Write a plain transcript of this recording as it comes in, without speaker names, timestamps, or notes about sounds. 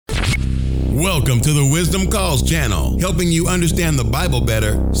Welcome to the Wisdom Calls channel, helping you understand the Bible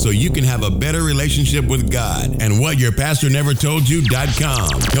better so you can have a better relationship with God. And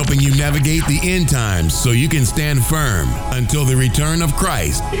whatyourpastornevertoldyou.com, helping you navigate the end times so you can stand firm until the return of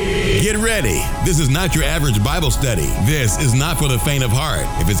Christ. Get ready. This is not your average Bible study. This is not for the faint of heart.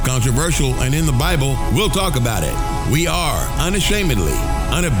 If it's controversial and in the Bible, we'll talk about it. We are unashamedly,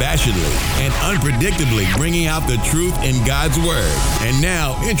 unabashedly, and unpredictably bringing out the truth in God's Word. And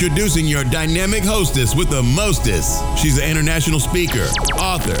now, introducing your dynamic hostess with the mostest. She's an international speaker,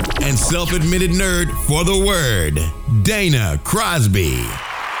 author, and self-admitted nerd for the Word, Dana Crosby.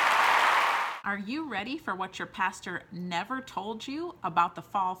 Are you ready for what your pastor never told you about the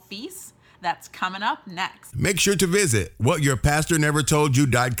fall feast? That's coming up next. Make sure to visit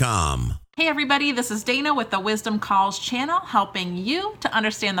whatyourpastornevertoldyou.com. Hey everybody, this is Dana with the Wisdom Calls channel, helping you to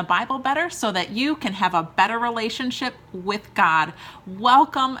understand the Bible better so that you can have a better relationship with God.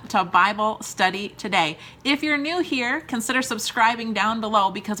 Welcome to Bible Study Today. If you're new here, consider subscribing down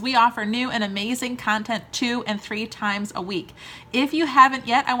below because we offer new and amazing content 2 and 3 times a week. If you haven't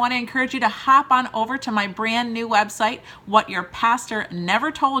yet, I want to encourage you to hop on over to my brand new website,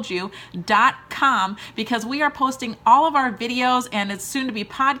 whatyourpastornevertoldyou.com, because we are posting all of our videos and it's soon to be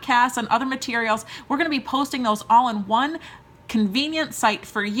podcasts and other materials. We're going to be posting those all in one convenient site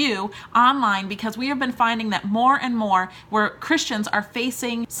for you online because we have been finding that more and more where Christians are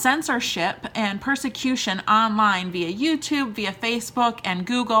facing censorship and persecution online via YouTube, via Facebook and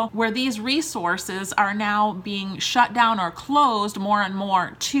Google, where these resources are now being shut down or closed more and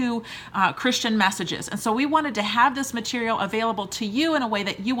more to Christian messages. And so we wanted to have this material available to you in a way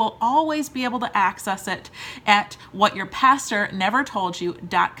that you will always be able to access it at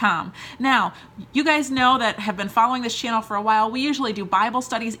whatyourpastornevertoldyou.com. Now, you guys know that have been following this channel for a while. We usually do Bible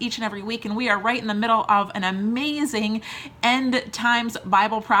studies each and every week, and we are right in the middle of an amazing end times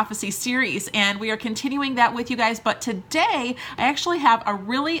Bible prophecy series, and we are continuing that with you guys. But today, I actually have a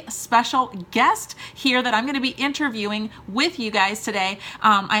really special guest here that I'm going to be interviewing with you guys today.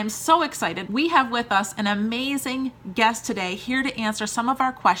 I am so excited. We have with us an amazing guest today here to answer some of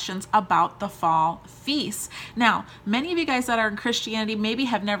our questions about the fall feasts. Now, many of you guys that are in Christianity maybe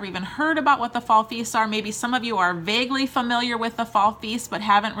have never even heard about what the fall feasts are. Maybe some of you are vaguely familiar with the fall feasts but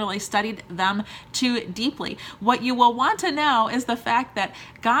haven't really studied them too deeply. What you will want to know is the fact that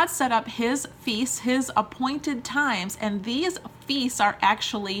God set up his feasts, his appointed times, and these feasts are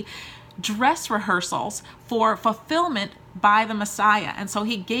actually dress rehearsals for fulfillment by the Messiah. And so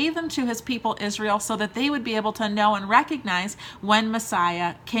he gave them to his people Israel so that they would be able to know and recognize when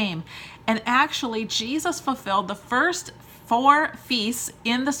Messiah came. And actually, Jesus fulfilled the first 4 feasts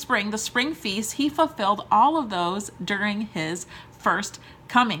in the spring feasts. He fulfilled all of those during his first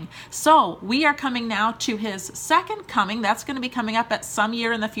coming. So we are coming now to his second coming. That's going to be coming up at some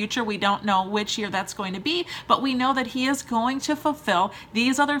year in the future. We don't know which year that's going to be, but we know that he is going to fulfill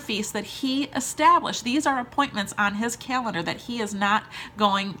these other feasts that he established. These are appointments on his calendar that he is not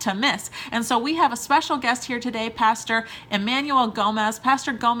going to miss. And so we have a special guest here today, Pastor Emmanuel Gomez.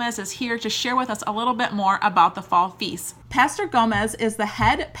 Pastor Gomez is here to share with us a little bit more about the fall feasts. Pastor Gomez is the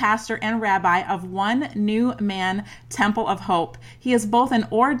head pastor and rabbi of One New Man Temple of Hope. He is both an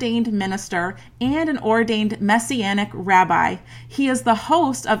ordained minister and an ordained messianic rabbi. He is the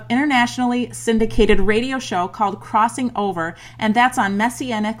host of internationally syndicated radio show called Crossing Over, and that's on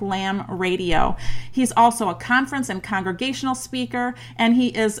Messianic Lamb Radio. He's also a conference and congregational speaker, and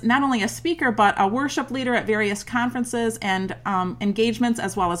he is not only a speaker but a worship leader at various conferences and engagements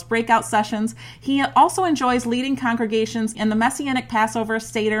as well as breakout sessions. He also enjoys leading congregations in the Messianic Passover,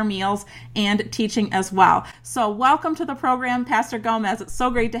 Seder meals, and teaching as well. So welcome to the program, Pastor Gomez. It's so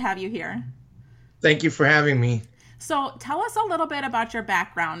great to have you here. Thank you for having me. So tell us a little bit about your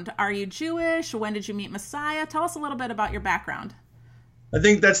background. Are you Jewish? When did you meet Messiah? Tell us a little bit about your background. I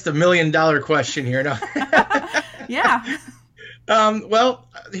think that's the $1 million question here. No. Yeah. Well,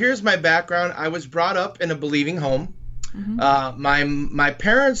 here's my background. I was brought up in a believing home. Mm-hmm. My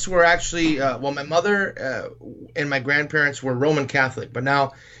parents were actually, my mother and my grandparents were Roman Catholic. But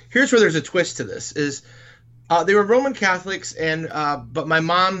now here's where there's a twist to this is they were Roman Catholics, but my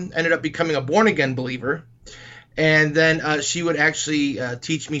mom ended up becoming a born-again believer. And then she would actually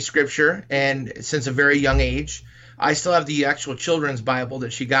teach me scripture, and since a very young age. I still have the actual children's Bible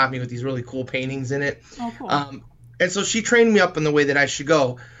that she got me with these really cool paintings in it. Oh, cool. And so she trained me up in the way that I should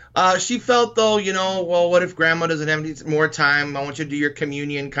go. She felt, though, well, what if grandma doesn't have any more time? I want you to do your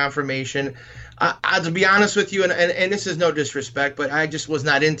communion, confirmation. To be honest with you, and this is no disrespect, but I just was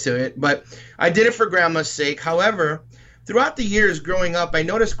not into it. But I did it for grandma's sake. However, throughout the years growing up, I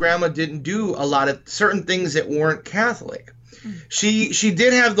noticed grandma didn't do a lot of certain things that weren't Catholic. She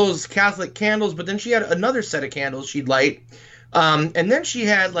did have those Catholic candles, but then she had another set of candles she'd light. And then she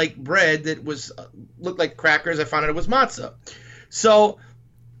had like bread that was looked like crackers. I found out it was matzah. So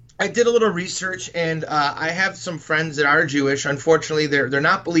I did a little research, and I have some friends that are Jewish. Unfortunately, they're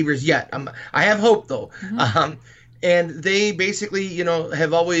not believers yet. I have hope though. And they basically,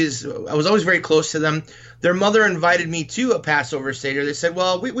 have always, I was always very close to them. Their mother invited me to a Passover Seder. They said,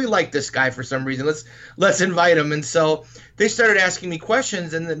 well, we like this guy for some reason. Let's invite him. And so they started asking me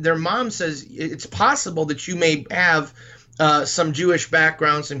questions, and their mom says, it's possible that you may have some Jewish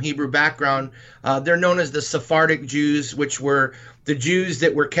background, some Hebrew background. They're known as the Sephardic Jews, which were the Jews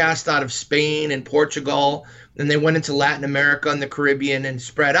that were cast out of Spain and Portugal, and they went into Latin America and the Caribbean and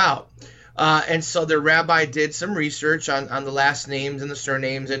spread out. And so the rabbi did some research on the last names and the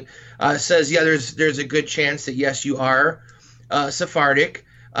surnames, and says, yeah, there's a good chance that, yes, you are Sephardic.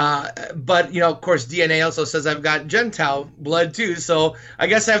 But, of course, DNA also says I've got Gentile blood too. So I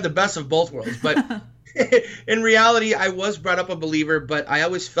guess I have the best of both worlds. But in reality, I was brought up a believer, but I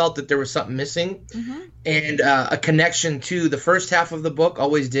always felt that there was something missing, and a connection to the first half of the book,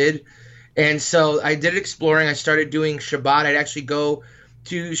 always did. And so I did exploring. I started doing Shabbat. I'd actually go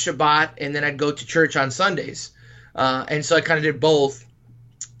to Shabbat, and then I'd go to church on Sundays. And so I kind of did both.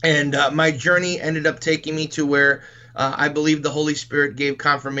 And my journey ended up taking me to where I believe the Holy Spirit gave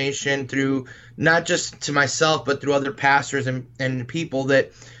confirmation through not just to myself, but through other pastors and people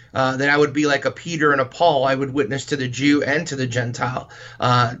that I would be like a Peter and a Paul. I would witness to the Jew and to the Gentile,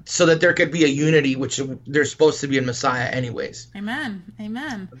 so that there could be a unity, which there's supposed to be in Messiah anyways. Amen.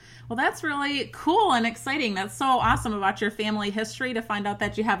 Amen. Well, that's really cool and exciting. That's so awesome about your family history, to find out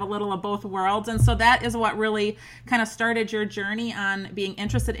that you have a little of both worlds. And so that is what really kind of started your journey on being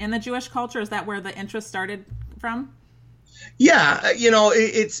interested in the Jewish culture. Is that where the interest started from? Yeah,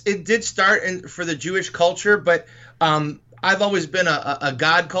 it did start for the Jewish culture, but I've always been a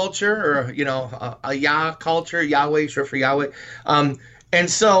God culture, or, a Yah culture, Yahweh, short for Yahweh. And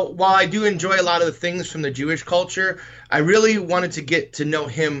so while I do enjoy a lot of the things from the Jewish culture, I really wanted to get to know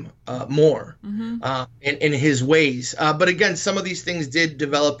him more in his ways. But again, some of these things did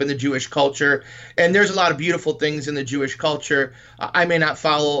develop in the Jewish culture, and there's a lot of beautiful things in the Jewish culture. I may not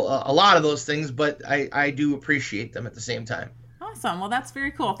follow a lot of those things, but I do appreciate them at the same time. Awesome. Well, that's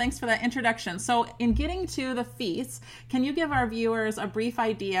very cool. Thanks for that introduction. So in getting to the feasts, can you give our viewers a brief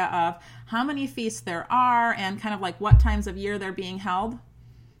idea of how many feasts there are and kind of like what times of year they're being held?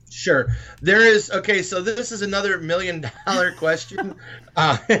 Sure. There is. Okay, so this is another $1 million question,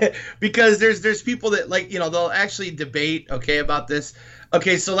 because there's people that they'll actually debate, about this.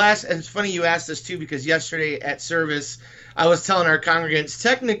 Okay, so it's funny you asked this too, because yesterday at service, I was telling our congregants,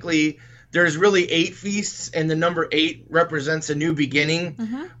 technically, there's really 8 feasts, and the number 8 represents a new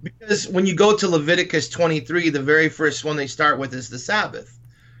beginning. Because when you go to Leviticus 23, the very first one they start with is the Sabbath.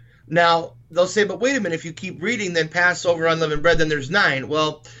 Now, they'll say, but wait a minute, if you keep reading, then Passover, unleavened bread, then there's 9.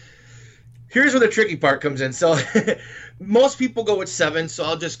 Well, here's where the tricky part comes in. So most people go with 7, so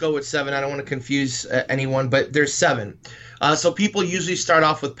I'll just go with 7. I don't want to confuse anyone, but there's 7. So people usually start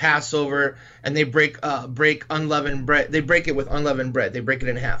off with Passover, and they break unleavened bread. They break it with unleavened bread. They break it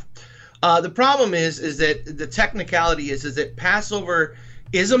in half. The problem is that the technicality is that Passover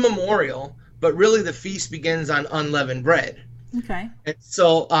is a memorial, but really the feast begins on unleavened bread. Okay. And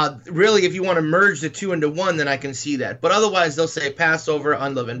so really, if you want to merge the two into one, then I can see that. But otherwise, they'll say Passover,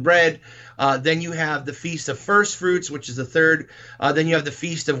 unleavened bread. Then you have the Feast of First Fruits, which is the third. Then you have the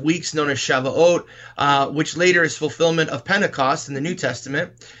Feast of Weeks, known as Shavuot, which later is fulfillment of Pentecost in the New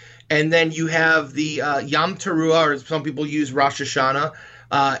Testament. And then you have the Yom Teruah, or some people use Rosh Hashanah.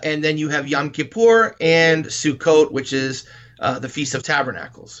 And then you have Yom Kippur and Sukkot, which is the Feast of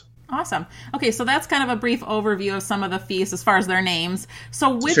Tabernacles. Awesome. Okay, so that's kind of a brief overview of some of the feasts as far as their names.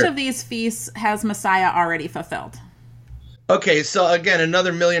 So which of these feasts has Messiah already fulfilled? Okay, so again,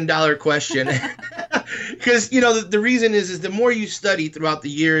 another $1 million question. Because, the reason is the more you study throughout the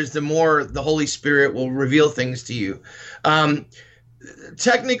years, the more the Holy Spirit will reveal things to you.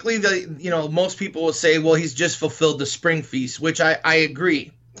 Technically, most people will say, well, he's just fulfilled the spring feast, which I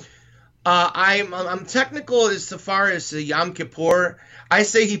agree. I'm technical as far as the Yom Kippur. I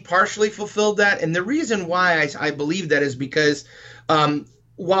say he partially fulfilled that, and the reason why I believe that is because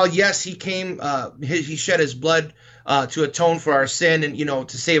while yes, he came, he shed his blood to atone for our sin and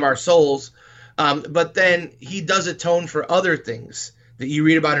to save our souls, but then he does atone for other things that you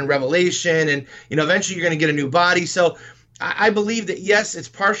read about in Revelation, and eventually you're going to get a new body. So I believe that, yes, it's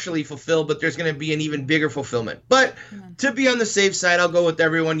partially fulfilled, but there's going to be an even bigger fulfillment. But to be on the safe side, I'll go with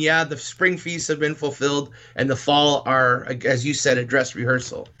everyone. Yeah, the spring feasts have been fulfilled, and the fall are, as you said, a dress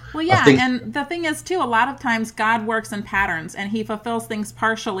rehearsal. Well, yeah, and the thing is, too, a lot of times God works in patterns, and he fulfills things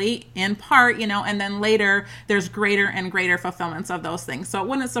partially, in part, and then later there's greater and greater fulfillments of those things. So it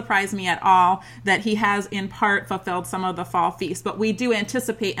wouldn't surprise me at all that he has, in part, fulfilled some of the fall feasts. But we do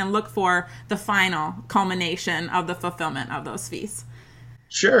anticipate and look for the final culmination of the fulfillment of those feasts.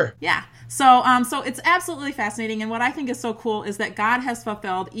 Sure. Yeah. So it's absolutely fascinating. And what I think is so cool is that God has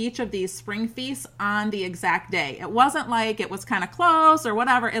fulfilled each of these spring feasts on the exact day. It wasn't like it was kind of close or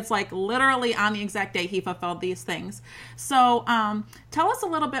whatever. It's like literally on the exact day he fulfilled these things. So tell us a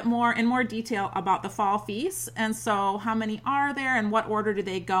little bit more in more detail about the fall feasts. And so how many are there and what order do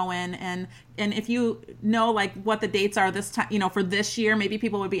they go in? And if you know like what the dates are this time, for this year, maybe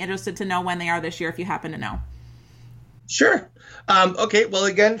people would be interested to know when they are this year if you happen to know. Sure. Okay. Well,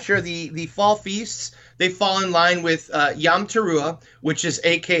 again, sure. The fall feasts, they fall in line with Yom Teruah, which is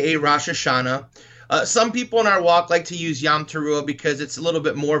AKA Rosh Hashanah. Some people in our walk like to use Yom Teruah because it's a little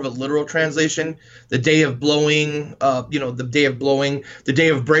bit more of a literal translation. The day of blowing, the day of blowing, the day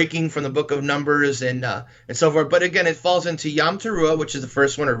of breaking from the book of Numbers and so forth. But again, it falls into Yom Teruah, which is the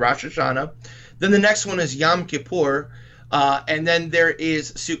first one, or Rosh Hashanah. Then the next one is Yom Kippur. And then there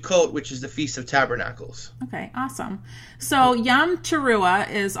is Sukkot, which is the Feast of Tabernacles. Okay, awesome. So Yom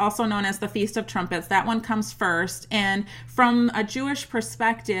Teruah is also known as the Feast of Trumpets. That one comes first. And from a Jewish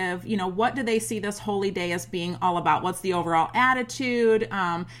perspective, what do they see this holy day as being all about? What's the overall attitude?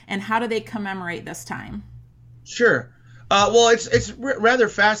 And how do they commemorate this time? Sure. Well, it's rather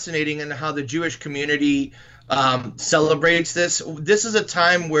fascinating in how the Jewish community celebrates this. This is a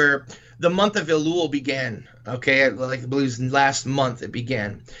time where the month of Elul began, okay? Like I believe last month it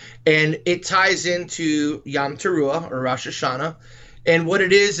began. And it ties into Yom Teruah, or Rosh Hashanah. And what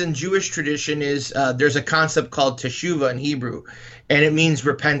it is in Jewish tradition is there's a concept called teshuvah in Hebrew, and it means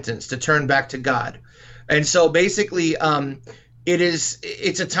repentance, to turn back to God. And so basically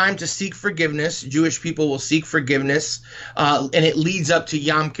it's a time to seek forgiveness. Jewish people will seek forgiveness, and it leads up to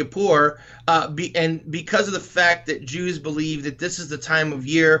Yom Kippur. And because of the fact that Jews believe that this is the time of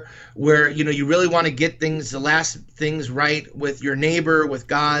year where you really want to get the last things right with your neighbor, with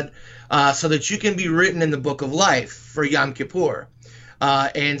God, so that you can be written in the book of life for Yom Kippur.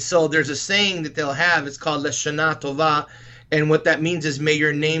 And so there's a saying that they'll have. It's called Lashana Tovah. And what that means is, may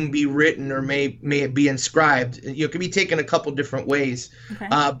your name be written, or may it be inscribed. It can be taken a couple different ways. Okay.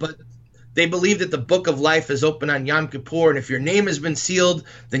 But they believe that the book of life is open on Yom Kippur, and if your name has been sealed,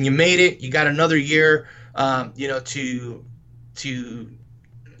 then you made it. You got another year, to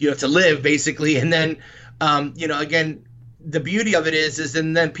live, basically. And then, again, the beauty of it is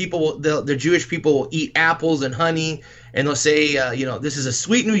then people the Jewish people will eat apples and honey, and they'll say, this is a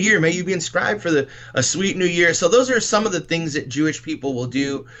sweet new year. May you be inscribed for a sweet new year. So those are some of the things that Jewish people will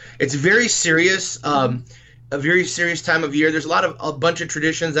do. It's very serious, a very serious time of year. There's a bunch of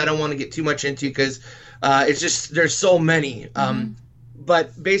traditions I don't want to get too much into because it's just there's so many.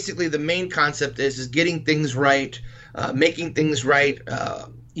 But basically the main concept is getting things right, making things right,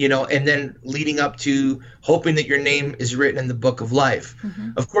 and then leading up to hoping that your name is written in the book of life.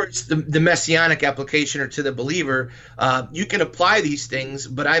 Mm-hmm. Of course, the messianic application, or to the believer, you can apply these things,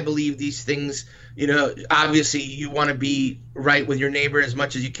 but I believe these things, obviously you want to be right with your neighbor as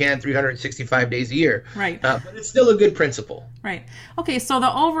much as you can 365 days a year. Right. But it's still a good principle. Right. Okay, so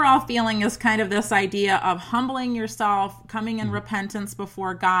the overall feeling is kind of this idea of humbling yourself, coming in repentance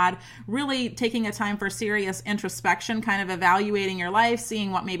before God, really taking a time for serious introspection, kind of evaluating your life,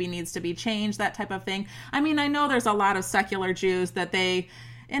 seeing what maybe needs to be changed, that type of thing. I mean, I know there's a lot of secular Jews that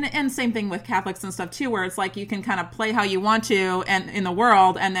and same thing with Catholics and stuff too, where it's like you can kind of play how you want to and in the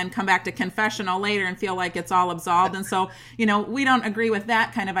world and then come back to confessional later and feel like it's all absolved. And so, we don't agree with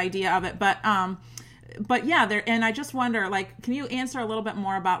that kind of idea of it. But yeah, and I just wonder, can you answer a little bit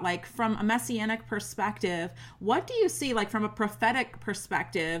more about, from a messianic perspective, what do you see, from a prophetic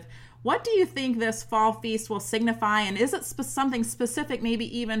perspective, what do you think this fall feast will signify? And is it something specific,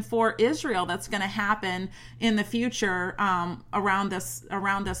 maybe even for Israel, that's going to happen in the future around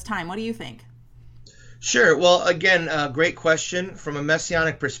this time? What do you think? Sure. Well, again, great question. From a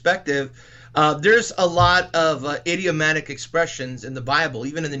messianic perspective, there's a lot of idiomatic expressions in the Bible,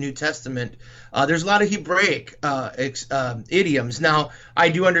 even in the New Testament. There's a lot of Hebraic idioms. Now, I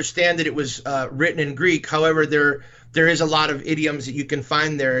do understand that it was written in Greek. However, there is a lot of idioms that you can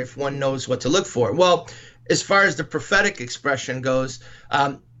find there if one knows what to look for. Well, as far as the prophetic expression goes,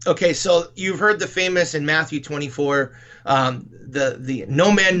 okay, so you've heard the famous in Matthew 24, the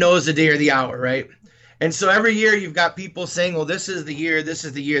no man knows the day or the hour, right? And so every year you've got people saying, well, this is the year, this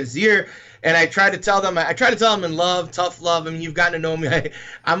is the year, this is the year. And I try to tell them in love, tough love. I mean, you've gotten to know me.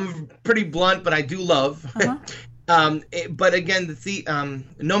 I'm pretty blunt, but I do love. But again,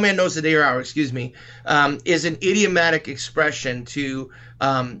 no man knows the day or hour, excuse me, is an idiomatic expression to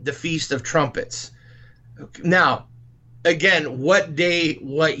the Feast of Trumpets. Now, again, what day,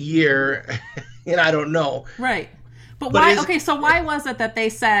 what year, I don't know. Right. But why? Okay, so why was it that they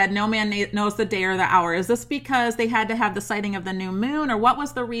said no man knows the day or the hour? Is this because they had to have the sighting of the new moon, or what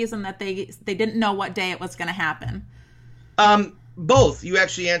was the reason that they didn't know what day it was going to happen? Both. You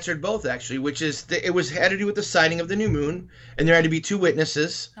actually answered both, actually, which is had to do with the sighting of the new moon, and there had to be two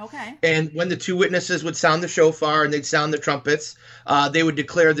witnesses. Okay. And when the two witnesses would sound the shofar and they'd sound the trumpets, they would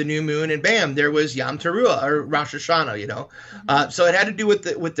declare the new moon, and bam, there was Yom Teruah or Rosh Hashanah. So it had to do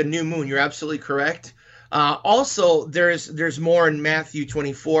with the new moon. You're absolutely correct. Also, there's more in Matthew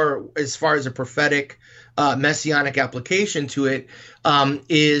 24 as far as a prophetic messianic application to it,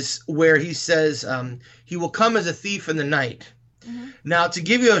 is where he says he will come as a thief in the night. Mm-hmm. Now, to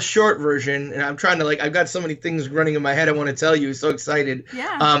give you a short version, and I'm trying to I've got so many things running in my head I want to tell you. So excited.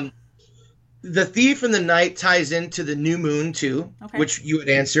 Yeah. The thief in the night ties into the new moon too, which you had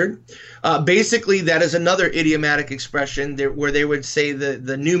answered. Basically, that is another idiomatic expression where they would say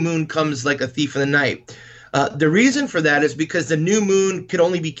the new moon comes like a thief in the night. The reason for that is because the new moon could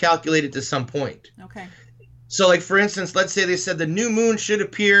only be calculated to some point. Okay. So, for instance, let's say they said the new moon should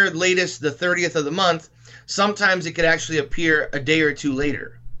appear latest the 30th of the month. Sometimes it could actually appear a day or two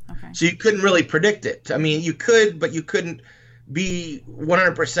later. Okay. So you couldn't really predict it. I mean, you could, but you couldn't be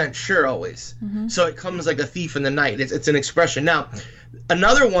 100% sure always. Mm-hmm. So it comes like a thief in the night. It's an expression. Now,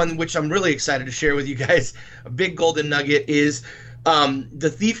 another one which I'm really excited to share with you guys, a big golden nugget, is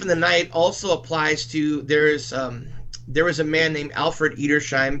the thief in the night also applies to, there was a man named Alfred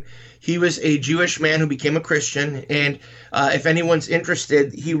Edersheim. He was a Jewish man who became a Christian, and if anyone's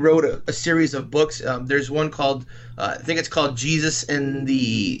interested, he wrote a series of books. There's one called, I think it's called Jesus in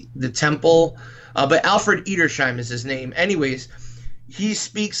the Temple, but Alfred Edersheim is his name. Anyways, he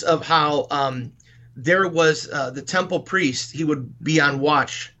speaks of how there was the temple priest. He would be on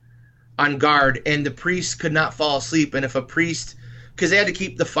watch, on guard, and the priest could not fall asleep. And if a priest, because they had to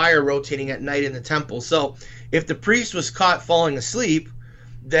keep the fire rotating at night in the temple, so if the priest was caught falling asleep,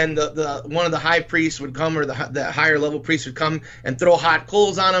 then the one of the high priests would come, or the higher level priest would come and throw hot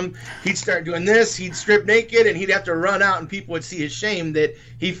coals on him. He'd start doing this. He'd strip naked, and he'd have to run out, and people would see his shame that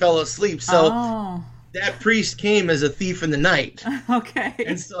he fell asleep. So that priest came as a thief in the night. Okay.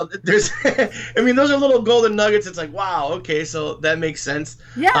 And so there's, I mean, those are little golden nuggets. It's like, wow, okay, so that makes sense.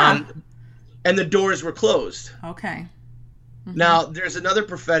 Yeah. And the doors were closed. Okay. Mm-hmm. Now, there's another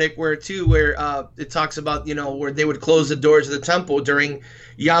prophetic where it talks about, where they would close the doors of the temple during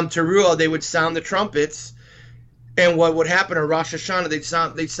Yom Teruah. They would sound the trumpets, and what would happen at Rosh Hashanah,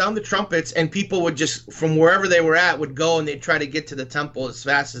 they'd sound the trumpets, and people would just, from wherever they were at, would go and they'd try to get to the temple as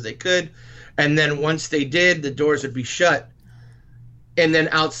fast as they could, and then once they did, the doors would be shut. And then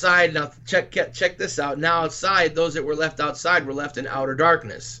outside, now check this out. Now outside, those that were left outside were left in outer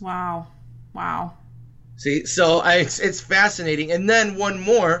darkness. Wow. See, so it's fascinating. And then one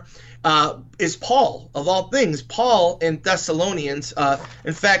more is Paul, of all things. Paul in Thessalonians.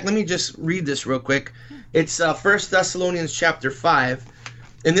 In fact, let me just read this real quick. It's 1 Thessalonians chapter 5.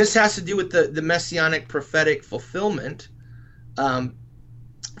 And this has to do with the messianic prophetic fulfillment. 1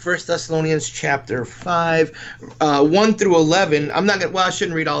 Thessalonians chapter 5, 1 through 11. I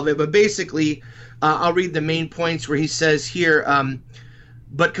shouldn't read all of it, but basically I'll read the main points where he says here,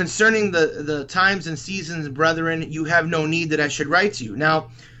 but concerning the times and seasons, brethren, you have no need that I should write to you. Now,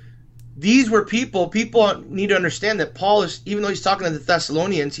 these were people need to understand that Paul is, even though he's talking to the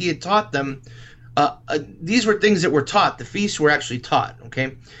Thessalonians, he had taught them, these were things that were taught. The feasts were actually taught,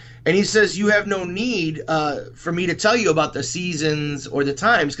 okay? And he says, you have no need for me to tell you about the seasons or the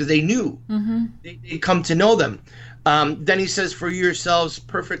times, because they knew. Mm-hmm. They'd come to know them. Then he says, for you yourselves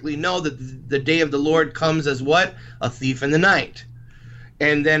perfectly know that the day of the Lord comes as what? A thief in the night.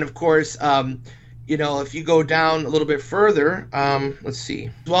 And then, of course, if you go down a little bit further, let's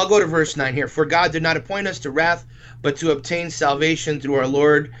see. Well, I'll go to verse 9 here. For God did not appoint us to wrath, but to obtain salvation through our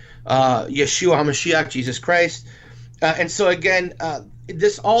Lord, Yeshua HaMashiach, Jesus Christ. And so, again,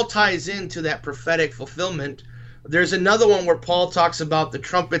 this all ties into that prophetic fulfillment. There's another one where Paul talks about the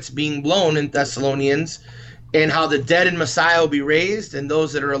trumpets being blown in Thessalonians, and how the dead in Messiah will be raised, and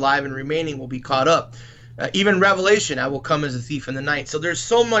those that are alive and remaining will be caught up. Even Revelation, I will come as a thief in the night. So there's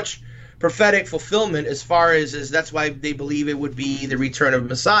so much prophetic fulfillment as far as that's why they believe it would be the return of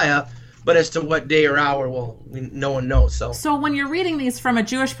Messiah, but as to what day or hour, well, no one knows. So when you're reading these from a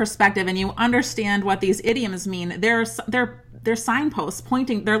Jewish perspective and you understand what these idioms mean, they're signposts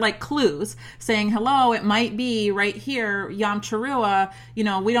pointing, they're like clues saying, hello, it might be right here, Yom Teruah.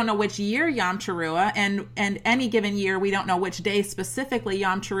 We don't know which year Yom Teruah, and any given year, we don't know which day specifically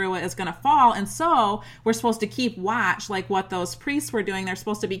Yom Teruah is going to fall. And so we're supposed to keep watch, like what those priests were doing. They're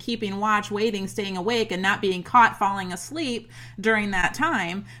supposed to be keeping watch, waiting, staying awake, and not being caught falling asleep during that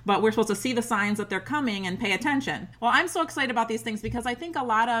time. But we're supposed to see the signs that they're coming and pay attention. Well, I'm so excited about these things because I think a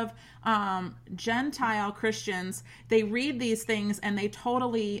lot of Gentile Christians, they read these things and they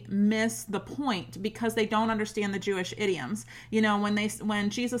totally miss the point because they don't understand the Jewish idioms. When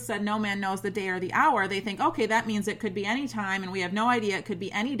Jesus said no man knows the day or the hour, they think, okay, that means it could be any time and we have no idea, it could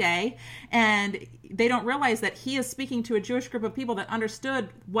be any day. And they don't realize that he is speaking to a Jewish group of people that understood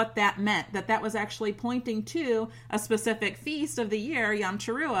what that meant, that was actually pointing to a specific feast of the year, Yom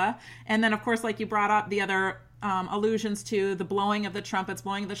Teruah. And then, of course, like you brought up, the other allusions to the blowing of the trumpets,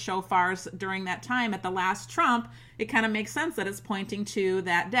 blowing of the shofars during that time at the last trump, it kind of makes sense that it's pointing to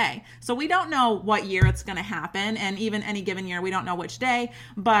that day. So we don't know what year it's going to happen, and even any given year, we don't know which day,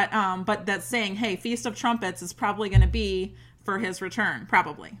 but that's saying, hey, Feast of Trumpets is probably going to be for his return,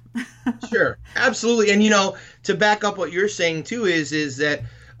 probably. Sure, absolutely. And, to back up what you're saying too is that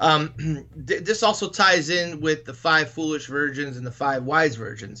this also ties in with the 5 foolish virgins and the 5 wise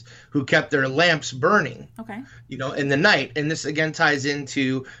virgins who kept their lamps burning, okay, in the night. And this again ties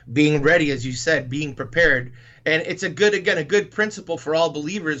into being ready, as you said, being prepared. And it's a good principle for all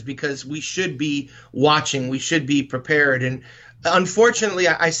believers because we should be watching, we should be prepared. And unfortunately,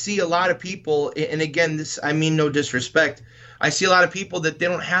 I see a lot of people, and again, I mean no disrespect, I see a lot of people that they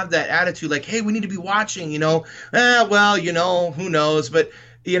don't have that attitude like, hey, we need to be watching, who knows? But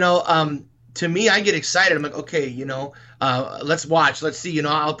to me, I get excited. I'm like, okay, let's watch. Let's see,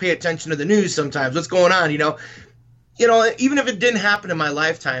 I'll pay attention to the news sometimes. What's going on, even if it didn't happen in my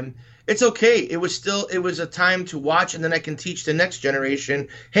lifetime, it's okay. It was a time to watch, and then I can teach the next generation,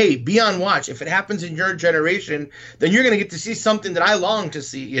 hey, be on watch. If it happens in your generation, then you're going to get to see something that I long to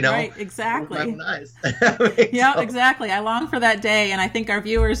see, Right, exactly. With my own eyes. Yeah, exactly. I long for that day, and I think our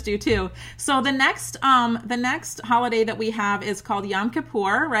viewers do too. So the next holiday that we have is called Yom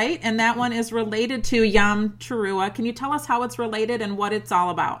Kippur, right? And that one is related to Yom Teruah. Can you tell us how it's related and what it's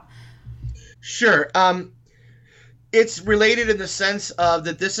all about? Sure. It's related in the sense of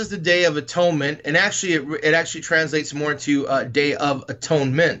that this is the Day of Atonement, and actually it actually translates more to Day of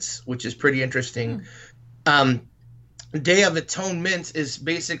Atonements, which is pretty interesting. Day of Atonement is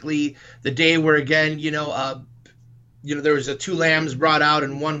basically the day where, again, there was 2 lambs brought out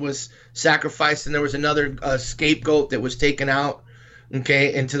and one was sacrificed, and there was another scapegoat that was taken out,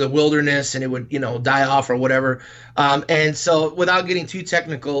 okay, into the wilderness, and it would, die off or whatever. And so without getting too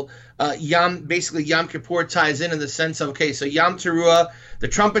technical, Yom Kippur ties in the sense of, okay, so Yom Teruah, the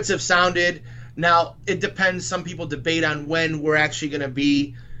trumpets have sounded. Now, it depends. Some people debate on when we're actually going to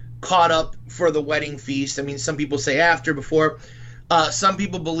be caught up for the wedding feast. I mean, some people say after, before. Some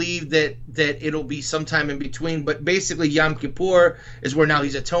people believe that it'll be sometime in between. But basically, Yom Kippur is where now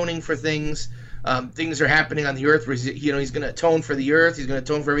he's atoning for things. Things are happening on the earth where he's going to atone for the earth. He's going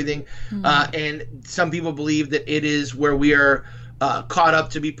to atone for everything. Mm-hmm. And some people believe that it is where we are caught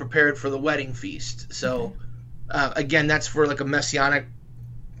up to be prepared for the wedding feast. So, again, that's for like a messianic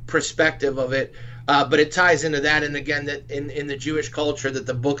perspective of it. But it ties into that. And again, that in the Jewish culture, that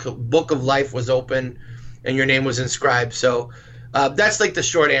the book of life was open and your name was inscribed. So that's like the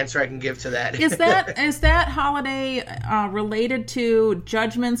short answer I can give to that. Is that holiday related to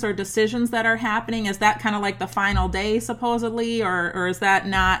judgments or decisions that are happening? Is that kind of like the final day, supposedly, or is that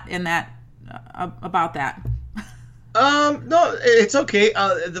not in that about that? No, it's okay.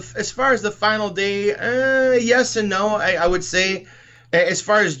 As far as the final day, yes and no. I would say, as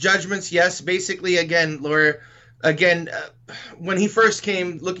far as judgments, yes. Basically, again, Laura, when he first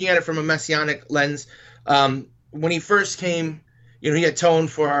came, looking at it from a messianic lens, when he first came, he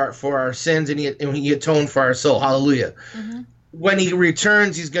atoned for our sins, and he atoned for our soul. Hallelujah. Mm-hmm. When he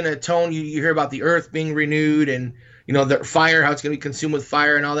returns, he's going to atone. You hear about the earth being renewed, and the fire, how it's going to be consumed with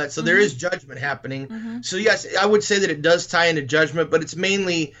fire and all that. So there is judgment happening. Mm-hmm. So yes, I would say that it does tie into judgment, but it's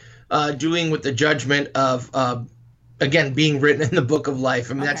mainly doing with the judgment of, again, being written in the book of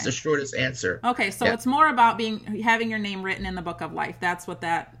life. I mean, that's the shortest answer. Okay, so it's more about having your name written in the book of life. That's what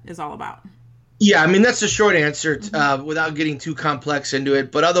that is all about. Yeah, I mean, that's the short answer without getting too complex into it.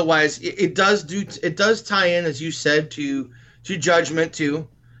 But otherwise, it does tie in, as you said, to judgment too.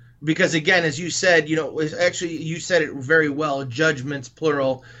 because again, as you said, actually you said it very well, judgments,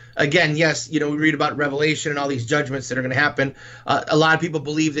 plural. Again, yes, we read about Revelation and all these judgments that are going to happen. A lot of people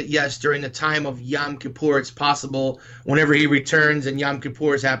believe that, yes, during the time of Yom Kippur, it's possible whenever he returns and Yom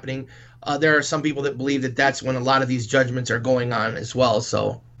Kippur is happening. There are some people that believe that that's when a lot of these judgments are going on as well.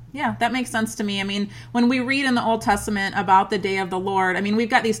 So yeah, that makes sense to me. I mean, when we read in the Old Testament about the day of the Lord, I mean, we've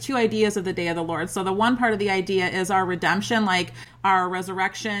got these two ideas of the day of the Lord. So the one part of the idea is our redemption, like our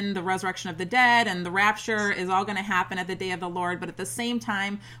resurrection, the resurrection of the dead, and the rapture is all going to happen at the day of the Lord. But at the same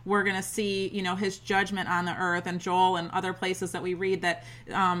time, we're going to see, his judgment on the earth, and Joel and other places that we read that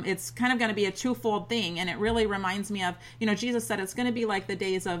it's kind of going to be a twofold thing. And it really reminds me of, Jesus said it's going to be like the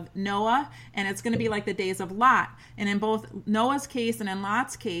days of Noah, and it's going to be like the days of Lot. And in both Noah's case and in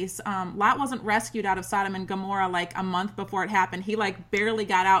Lot's case, Lot wasn't rescued out of Sodom and Gomorrah like a month before it happened. He barely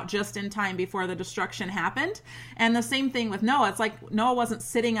got out just in time before the destruction happened. And the same thing with Noah. It's like Noah wasn't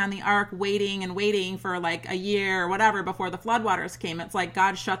sitting on the ark waiting for like a year or whatever before the floodwaters came. It's like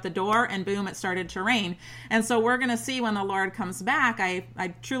God shut the door and boom, it started to rain. And so we're going to see when the Lord comes back,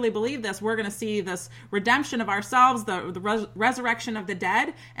 I truly believe this, we're going to see this redemption of ourselves, the resurrection of the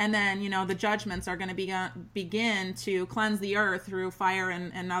dead, and then, the judgments are going to begin to cleanse the earth through fire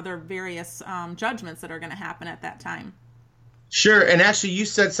and other various judgments that are going to happen at that time. Sure. And actually, you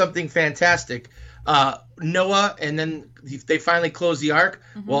said something fantastic. Noah, and then they finally closed the ark.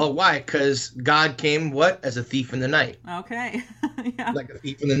 Mm-hmm. Well, why? Because God came, as a thief in the night. Okay. Yeah. Like a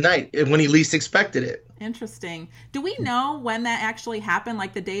thief in the night, when he least expected it. Interesting. Do we know when that actually happened,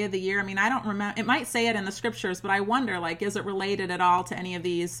 like the day of the year? I mean, I don't remember. It might say it in the scriptures, but I wonder, is it related at all to any of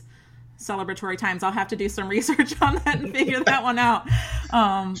these celebratory times? I'll have to do some research on that and figure that one out.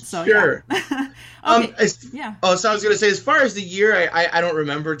 Sure. Yeah. Okay. So I was going to say, as far as the year, I don't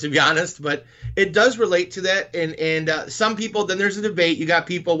remember, to be honest, but it does relate to that. And some people, then there's a debate. You got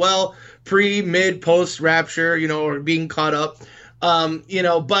people, pre, mid, post rapture, or being caught up.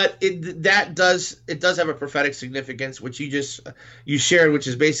 But it does have a prophetic significance, which you shared, which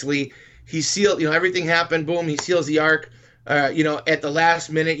is basically he sealed, everything happened, boom, he seals the ark. At the last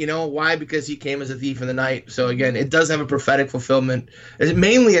minute, why? Because he came as a thief in the night. So again, it does have a prophetic fulfillment,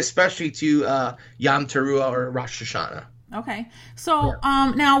 mainly, especially to Yom Teruah or Rosh Hashanah. Okay. So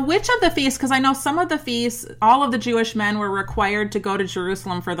now, which of the feasts, because I know some of the feasts, all of the Jewish men were required to go to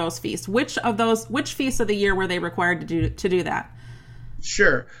Jerusalem for those feasts. Which feasts of the year were they required to do that?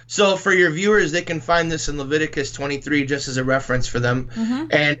 Sure. So for your viewers, they can find this in Leviticus 23 just as a reference for them. Mm-hmm.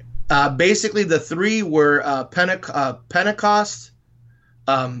 And basically, the three were Pentecost,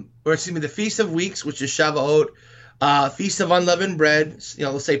 the Feast of Weeks, which is Shavuot, Feast of Unleavened Bread,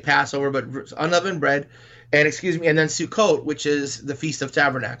 let's say Passover, but unleavened bread, and then Sukkot, which is the Feast of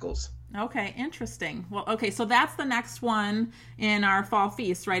Tabernacles. Okay, interesting. Well, okay, so that's the next one in our fall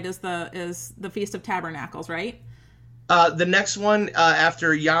feast, right? Is the Feast of Tabernacles, right? The next one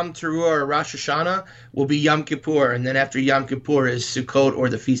after Yom Teruah or Rosh Hashanah will be Yom Kippur, and then after Yom Kippur is Sukkot or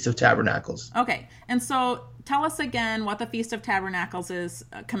the Feast of Tabernacles. Okay, and so tell us again what the Feast of Tabernacles is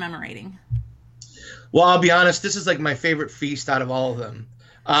commemorating. Well, I'll be honest, this is like my favorite feast out of all of them.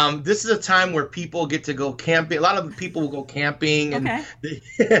 This is a time where people get to go camping. A lot of people will go camping, and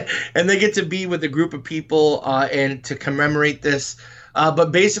they get to be with a group of people and to commemorate this.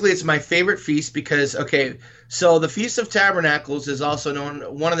 But basically, it's my favorite feast because, so the Feast of Tabernacles is also known,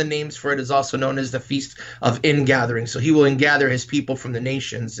 one of the names for it is also known as the Feast of Ingathering. So he will ingather his people from the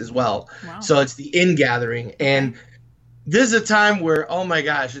nations as well. Wow. So it's the ingathering. And this is a time where, oh my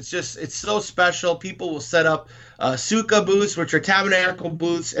gosh, it's so special. People will set up sukkah booths, which are tabernacle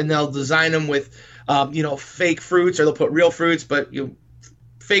booths, and they'll design them with, fake fruits, or they'll put real fruits, but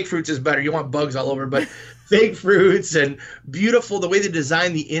fake fruits is better. You want bugs all over, but fake fruits and beautiful, the way they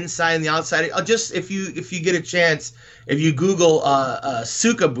design the inside and the outside. If you get a chance, if you Google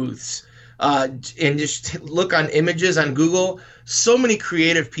sukkah booths and just look on images on Google, so many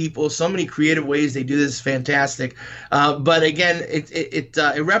creative people, so many creative ways they do this is fantastic. But again,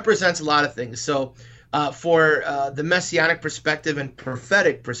 it represents a lot of things. So for the messianic perspective and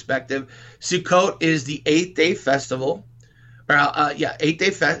prophetic perspective, Sukkot is the 8-day festival, or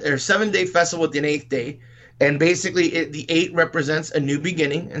 7-day festival with an 8th day. And basically, the 8 represents a new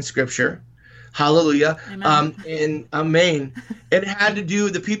beginning in Scripture. Hallelujah. Amen. And amen. It had to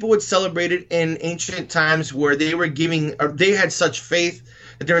do, the people would celebrate it in ancient times where they were giving, or they had such faith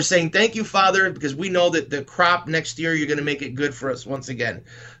that they were saying, thank you, Father, because we know that the crop next year, you're going to make it good for us once again.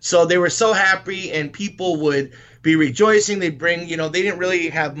 So they were so happy, and people would be rejoicing. They'd bring, they didn't really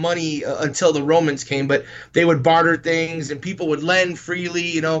have money until the Romans came, but they would barter things, and people would lend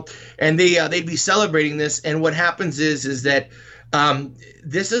freely, and they'd be celebrating this. And what happens is that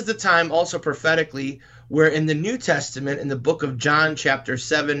This is the time also prophetically where in the New Testament, in the book of John, chapter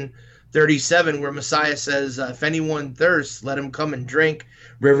 7:37, where Messiah says, if anyone thirsts, let him come and drink.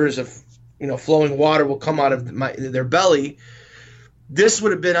 Rivers of flowing water will come out of their belly. This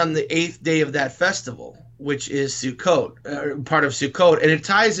would have been on the 8th day of that festival, which is Sukkot, part of Sukkot. And it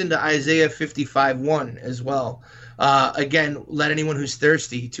ties into Isaiah 55:1 as well. Again, let anyone who's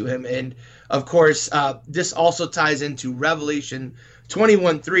thirsty to him. And of course, this also ties into Revelation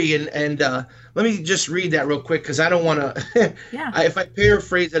 21:3. And let me just read that real quick, because I don't want to, if I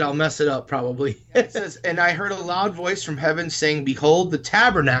paraphrase it, I'll mess it up probably. It says, and I heard a loud voice from heaven saying, behold, the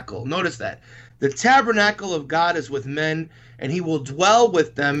tabernacle. Notice that. The tabernacle of God is with men, and he will dwell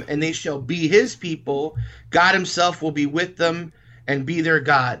with them, and they shall be his people. God himself will be with them and be their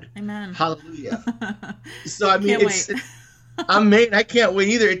God. Amen. Hallelujah. So, I mean, I can't wait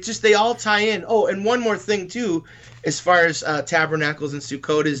either. It's just, they all tie in. Oh, and one more thing too, as far as tabernacles and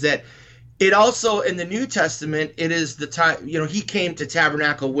Sukkot, is that it also, in the New Testament, it is the time, he came to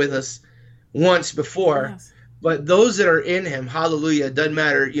tabernacle with us once before. Yes. But those that are in him, hallelujah, it doesn't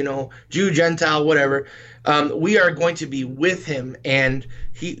matter, Jew, Gentile, whatever, we are going to be with him. And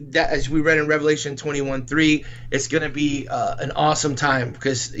as we read in Revelation 21:3, it's going to be an awesome time,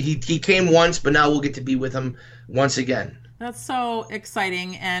 because he came once, but now we'll get to be with him once again. That's so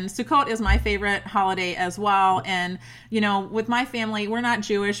exciting. And Sukkot is my favorite holiday as well. And, with my family, we're not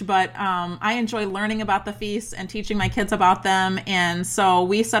Jewish, but I enjoy learning about the feasts and teaching my kids about them. And so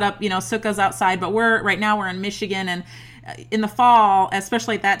we set up, sukkahs outside, but right now we're in Michigan, and in the fall,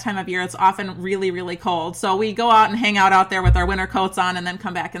 especially at that time of year, it's often really, really cold. So we go out and hang out there with our winter coats on and then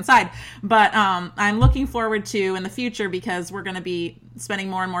come back inside. But I'm looking forward to, in the future, because we're going to be spending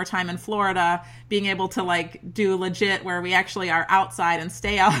more and more time in Florida, being able to do legit where we actually are outside and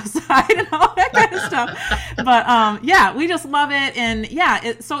stay outside and all that kind of stuff. But we just love it.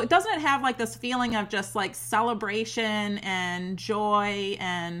 And so it doesn't have this feeling of just celebration and joy,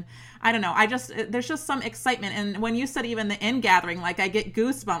 and I don't know. There's just some excitement. And when you said even the ingathering, I get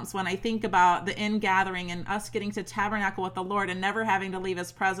goosebumps when I think about the ingathering and us getting to tabernacle with the Lord and never having to leave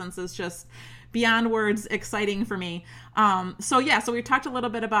his presence is just beyond words exciting for me. So we talked a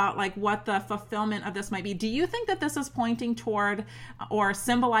little bit about what the fulfillment of this might be. Do you think that this is pointing toward or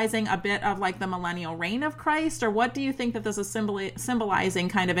symbolizing a bit of the millennial reign of Christ? Or what do you think that this is symbolizing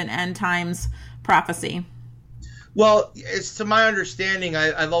kind of an end times prophecy? Well, it's to my understanding,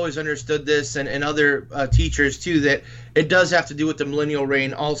 I've always understood this, and other teachers too, that it does have to do with the millennial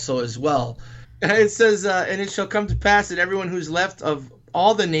reign also as well. It says, and it shall come to pass that everyone who's left of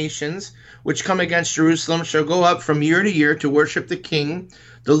all the nations which come against Jerusalem shall go up from year to year to worship the King,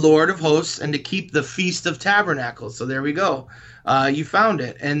 the Lord of hosts, and to keep the Feast of Tabernacles. So there we go. You found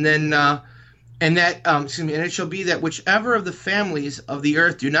it. And then, and it shall be that whichever of the families of the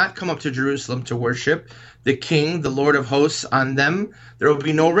earth do not come up to Jerusalem to worship the King, the Lord of hosts, on them there will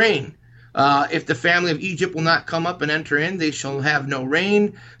be no rain. If the family of Egypt will not come up and enter in, they shall have no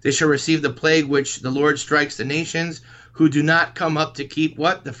rain. They shall receive the plague which the Lord strikes the nations who do not come up to keep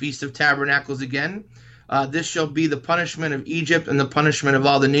what? The Feast of Tabernacles again. This shall be the punishment of Egypt and the punishment of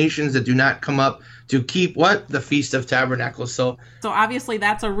all the nations that do not come up to keep what? The Feast of Tabernacles. So obviously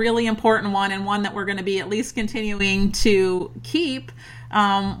that's a really important one, and one that we're going to be at least continuing to keep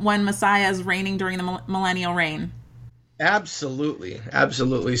when Messiah is reigning during the millennial reign. Absolutely.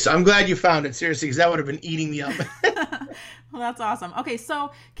 So I'm glad you found it, seriously, because that would have been eating me up. Well, that's awesome. Okay,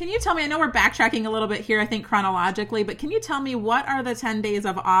 so can you tell me, I know we're backtracking a little bit here, I think chronologically, but can you tell me, what are the 10 days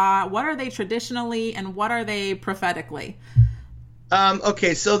of awe? What are they traditionally, and what are they prophetically?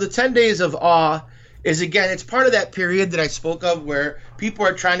 Okay, so the 10 days of awe is, again, it's part of that period that I spoke of where people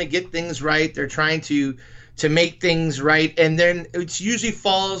are trying to get things right. They're trying to make things right. And then it usually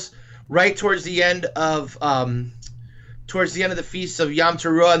falls right towards the end of the feast of Yom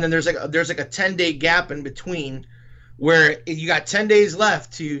Teruah, and then there's like a 10-day gap in between where you got 10 days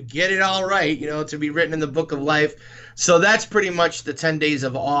left to get it all right, to be written in the book of life. So that's pretty much the 10 days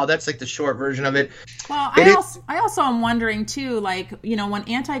of awe. That's the short version of it. Well, I also am wondering too, when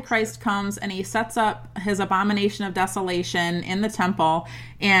Antichrist comes and he sets up his abomination of desolation in the temple,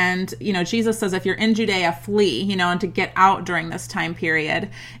 and, Jesus says, if you're in Judea, flee, and to get out during this time period.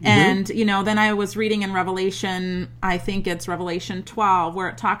 Mm-hmm. And, then I was reading in Revelation, I think it's Revelation 12, where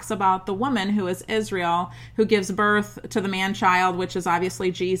it talks about the woman who is Israel, who gives birth to the man-child, which is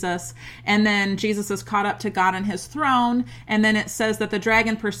obviously Jesus. And then Jesus is caught up to God on his throne. throne. And then it says that the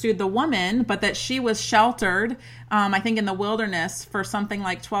dragon pursued the woman, but that she was sheltered, I think in the wilderness for something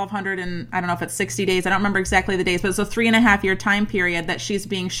like 1,200 and I don't know if it's 60 days. I don't remember exactly the days, but it's a 3.5 year time period that she's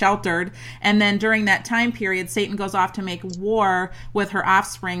being sheltered. And then during that time period, Satan goes off to make war with her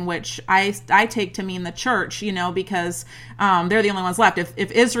offspring, which I take to mean the church, because they're the only ones left.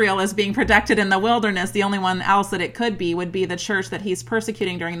 If Israel is being protected in the wilderness, the only one else that it could be would be the church that he's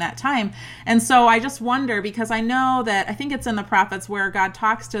persecuting during that time. And so I just wonder, because I know that I think it's in the prophets where God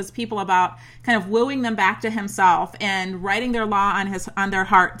talks to his people about kind of wooing them back to himself and writing their law on their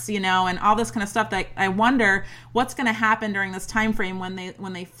hearts, and all this kind of stuff, that I wonder what's going to happen during this time frame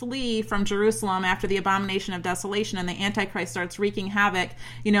when they flee from Jerusalem after the abomination of desolation and the Antichrist starts wreaking havoc.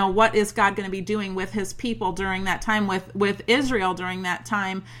 What is God going to be doing with his people during that time, with Israel during that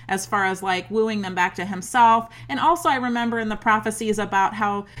time, as far as like wooing them back to himself? And also I remember in the prophecies about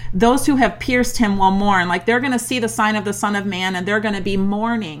how those who have pierced him will mourn, like they're going to see the sign of the Son of Man and they're going to be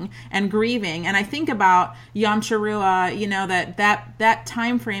mourning and grieving. And I think about Yom Teruah, that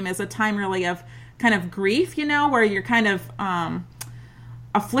time frame is a time really of kind of grief, where you're kind of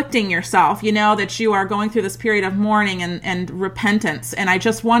afflicting yourself, that you are going through this period of mourning and repentance. And I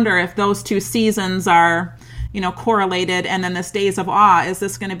just wonder if those two seasons are, correlated. And then this days of awe, is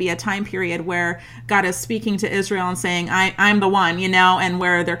this going to be a time period where God is speaking to Israel and saying, I'm the one, and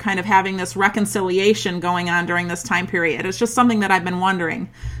where they're kind of having this reconciliation going on during this time period? It's just something that I've been wondering.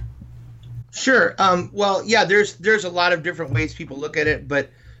 Sure. Well, yeah, there's a lot of different ways people look at it, but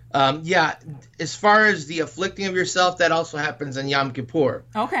yeah, as far as the afflicting of yourself, that also happens in Yom Kippur.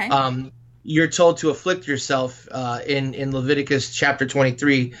 Okay. You're told to afflict yourself in Leviticus chapter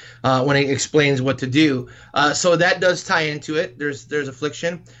 23 when it explains what to do. So that does tie into it. There's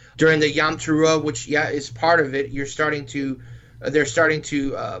affliction during the Yom Teruah, which is part of it. They're starting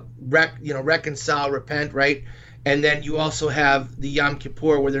to reconcile, repent, right? And then you also have the Yom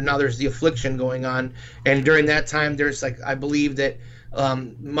Kippur where there's the affliction going on. And during that time, there's I believe that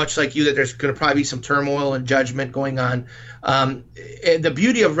much like you, that there's going to probably be some turmoil and judgment going on. The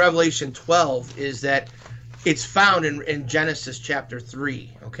beauty of Revelation 12 is that it's found in Genesis chapter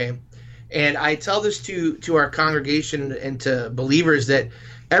 3, okay? And I tell this to our congregation and to believers that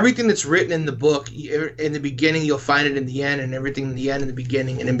everything that's written in the book, in the beginning, you'll find it in the end, and everything in the end, in the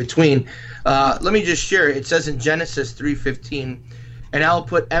beginning, and in between. Let me just share it. It says in Genesis 3:15, "And I'll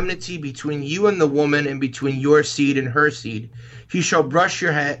put enmity between you and the woman, and between your seed and her seed. He shall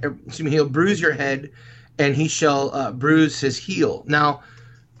he'll bruise your head, and he shall bruise his heel." Now,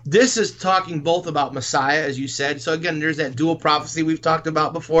 this is talking both about Messiah, as you said. So again, there's that dual prophecy we've talked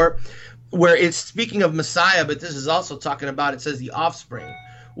about before, where it's speaking of Messiah, but this is also talking about, it says, the offspring.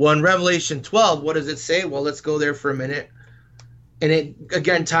 Well, in Revelation 12, what does it say? Well, let's go there for a minute. And it,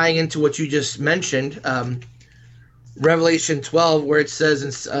 again, tying into what you just mentioned, Revelation 12, where it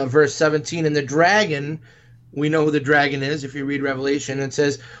says in verse 17, "And the dragon," we know who the dragon is if you read Revelation, it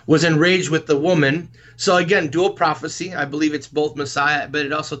says, "was enraged with the woman." So again, dual prophecy. I believe it's both Messiah, but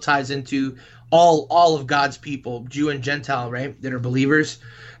it also ties into all of God's people, Jew and Gentile, right, that are believers.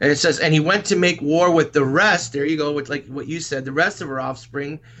 And it says, "And he went to make war with the rest," there you go, with like what you said, "the rest of her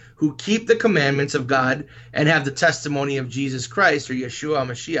offspring, who keep the commandments of God and have the testimony of Jesus Christ," or Yeshua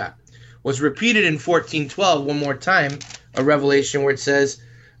HaMashiach. Was repeated in 14:12 one more time, a Revelation, where it says,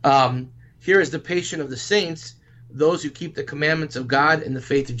 "Here is the patient of the saints, those who keep the commandments of God and the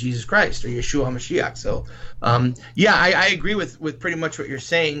faith of Jesus Christ," or Yeshua HaMashiach. So, I agree with pretty much what you're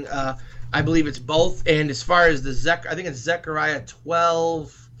saying. I believe it's both. And as far as I think it's Zechariah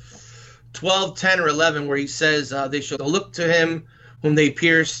 12, 10 or 11, where he says, "They shall look to him whom they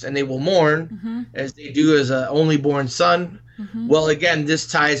pierced, and they will mourn, as they do as an only born son." Well, again,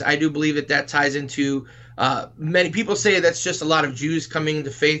 I do believe that ties into, many people say that's just a lot of Jews coming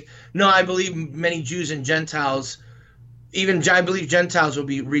into faith. No, I believe many Jews and Gentiles, I believe Gentiles will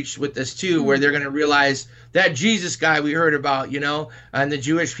be reached with this too, where they're going to realize that Jesus guy we heard about, and the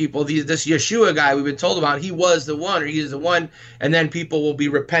Jewish people, this Yeshua guy we've been told about, he was the one, or he is the one, and then people will be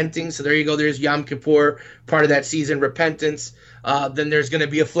repenting. So there you go, there's Yom Kippur, part of that season, repentance. Then there's going to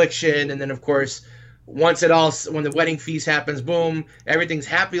be affliction, and then of course, when the wedding feast happens, boom, everything's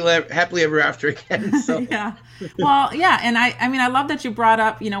happily ever after again. So. Yeah. Well, yeah. And I love that you brought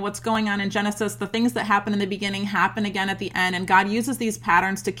up, what's going on in Genesis. The things that happen in the beginning happen again at the end. And God uses these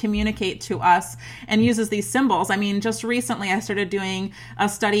patterns to communicate to us and uses these symbols. Just recently I started doing a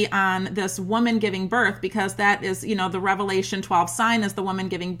study on this woman giving birth, because that is, the Revelation 12 sign is the woman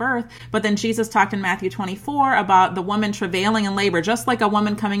giving birth. But then Jesus talked in Matthew 24 about the woman travailing in labor, just like a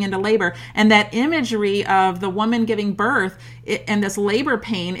woman coming into labor. And that imagery imagery of the woman giving birth and this labor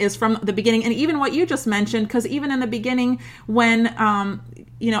pain is from the beginning. And even what you just mentioned, because even in the beginning when,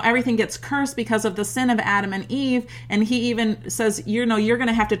 everything gets cursed because of the sin of Adam and Eve. And he even says, you're going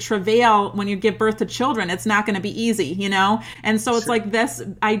to have to travail when you give birth to children. It's not going to be easy, And so it's like this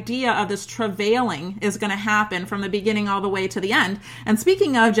idea of this travailing is going to happen from the beginning all the way to the end. And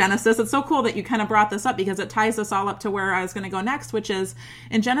speaking of Genesis, it's so cool that you kind of brought this up because it ties us all up to where I was going to go next, which is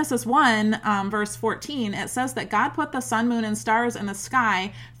in Genesis 1, verse 14, it says that God put the sun, moon, and stars in the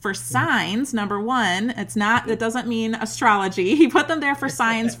sky for signs. Number one, it doesn't mean astrology. He put them there for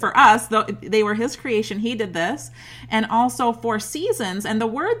signs for us, though they were his creation. He did this. And also for seasons. And the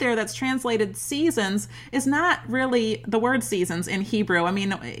word there that's translated seasons is not really the word seasons in Hebrew. I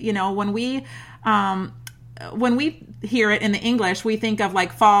mean, when we hear it in the English, we think of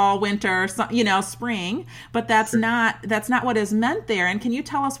like fall, winter, spring, but that's not what is meant there. And can you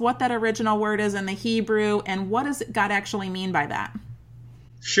tell us what that original word is in the Hebrew and what does God actually mean by that?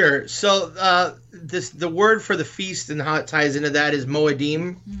 Sure. So the word for the feast and how it ties into that is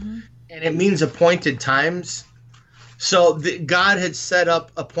Moedim, and it means appointed times. So God had set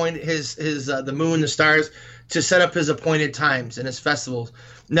up the moon, the stars, to set up his appointed times and his festivals.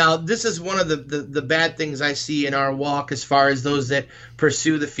 Now, this is one of the bad things I see in our walk as far as those that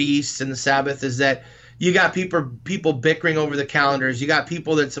pursue the feasts and the Sabbath is that you got people bickering over the calendars. You got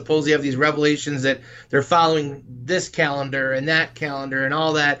people that supposedly have these revelations that they're following this calendar and that calendar and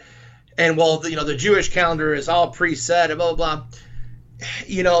all that. And the Jewish calendar is all preset and blah, blah, blah.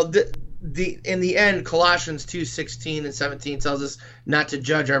 In the end, Colossians 2:16 and 17 tells us not to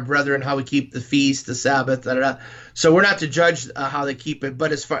judge our brethren how we keep the feast, the Sabbath, da, da, da. So we're not to judge how they keep it.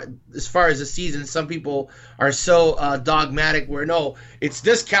 But as far as the season, some people are so dogmatic where no, it's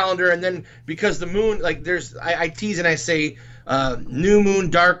this calendar, and then because the moon, like I tease and I say new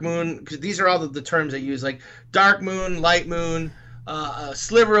moon, dark moon, because these are all the terms I use, like dark moon, light moon, a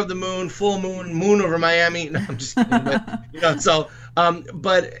sliver of the moon, full moon, moon over Miami. No, I'm just kidding. But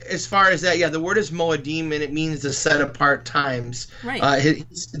but as far as that, the word is Moedim, and it means the set apart times. Right.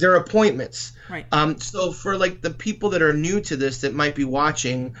 They're appointments. Right. So for like the people that are new to this that might be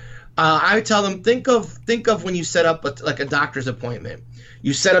watching, I would tell them think of when you set up a doctor's appointment.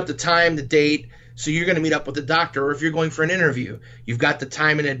 You set up the time, the date. So you're going to meet up with the doctor, or if you're going for an interview, you've got the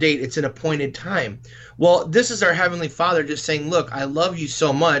time and a date. It's an appointed time. Well, this is our Heavenly Father just saying, look, I love you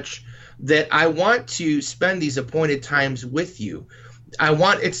so much that I want to spend these appointed times with you.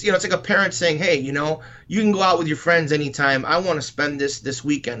 It's like a parent saying, hey, you can go out with your friends anytime. I want to spend this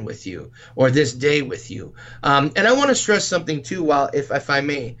weekend with you or this day with you. And I want to stress something too, if I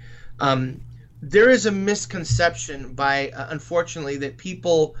may. There is a misconception unfortunately, that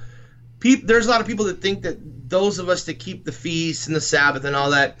there's a lot of people that think that those of us that keep the feast and the Sabbath and all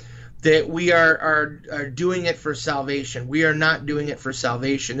that we are doing it for salvation. We are not doing it for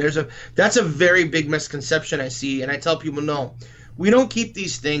salvation. That's a very big misconception I see, and I tell people, no, we don't keep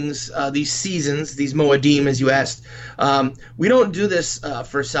these things, these seasons, these Moedim, as you asked. We don't do this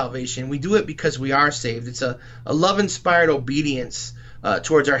for salvation. We do it because we are saved. It's a love-inspired obedience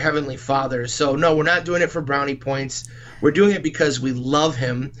towards our Heavenly Father. So no, we're not doing it for brownie points. We're doing it because we love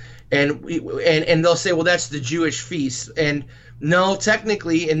Him. And they'll say, well, that's the Jewish feast. And no,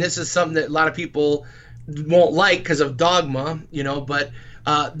 technically, and this is something that a lot of people won't like because of dogma, but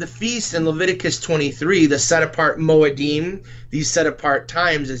the feast in Leviticus 23, the set-apart Moedim, these set-apart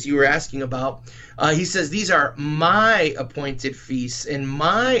times, as you were asking about, he says, these are my appointed feasts in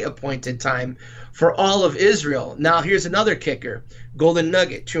my appointed time for all of Israel. Now, here's another kicker, golden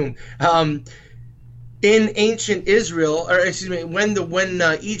nugget. In ancient Israel, when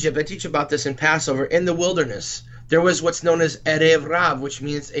Egypt, I teach about this in Passover, in the wilderness, there was what's known as Erev Rav, which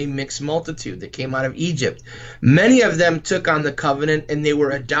means a mixed multitude that came out of Egypt. Many of them took on the covenant and they were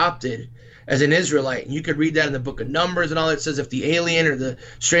adopted as an Israelite. And you could read that in the book of Numbers and all. It says if the alien or the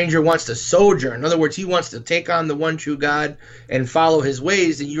stranger wants to sojourn, in other words, he wants to take on the one true God and follow his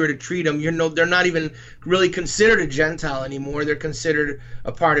ways, then you are to treat them. They're not even really considered a Gentile anymore. They're considered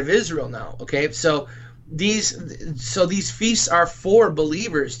a part of Israel now. Okay, so these feasts are for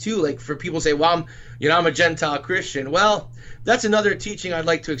believers too. Like for people say, well, I'm a Gentile Christian. Well, that's another teaching I'd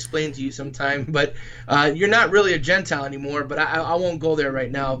like to explain to you sometime. But you're not really a Gentile anymore. But I won't go there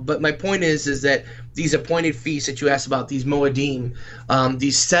right now. But my point is that these appointed feasts that you asked about, these Moedim,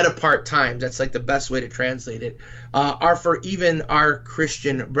 these set apart times, that's like the best way to translate it, are for even our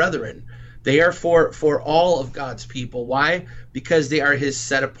Christian brethren. They are for all of God's people. Why? Because they are His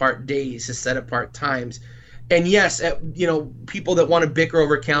set apart days, His set apart times. And yes, people that want to bicker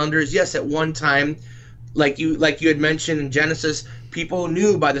over calendars, yes, at one time, like you had mentioned in Genesis, people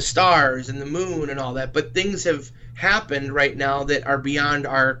knew by the stars and the moon and all that, but things have happened right now that are beyond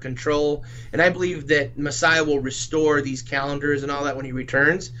our control, and I believe that Messiah will restore these calendars and all that when he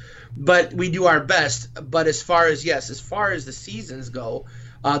returns, but we do our best. But as far as the seasons go,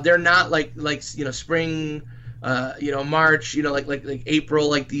 they're not like spring, March, like April,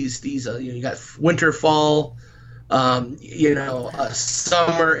 like these you got winter, fall,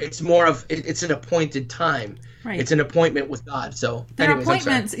 summer. It's more of it's an appointed time. Right. It's an appointment with God. So they're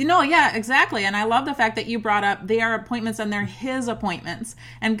appointments. Yeah, exactly. And I love the fact that you brought up they are appointments and they're his appointments.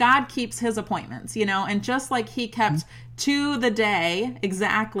 And God keeps his appointments, and just like he kept to the day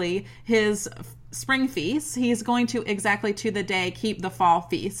exactly his spring feasts, he's going to exactly to the day keep the fall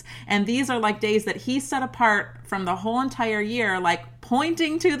feasts. And these are like days that he set apart from the whole entire year, like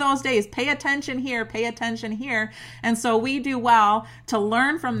pointing to those days. Pay attention here, pay attention here. And so we do well to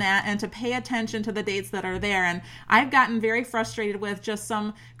learn from that and to pay attention to the dates that are there. And I've gotten very frustrated with just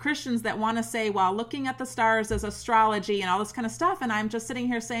some Christians that want to say, well, looking at the stars as astrology and all this kind of stuff. And I'm just sitting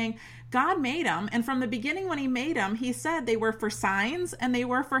here saying, God made them, and from the beginning when he made them, he said they were for signs and they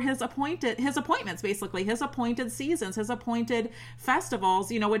were for his appointments, basically, his appointed seasons, his appointed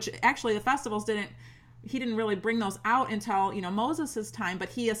festivals, which actually the festivals he didn't really bring those out until, Moses' time, but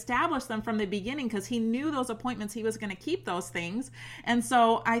he established them from the beginning because he knew those appointments, he was going to keep those things. And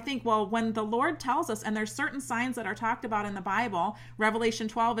so I think, well, when the Lord tells us, and there's certain signs that are talked about in the Bible, Revelation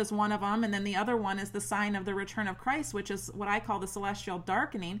 12 is one of them, and then the other one is the sign of the return of Christ, which is what I call the celestial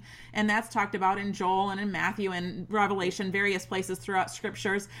darkening, and that's talked about in Joel and in Matthew and Revelation, various places throughout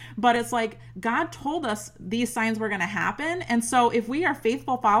scriptures. But it's like God told us these signs were going to happen, and so if we are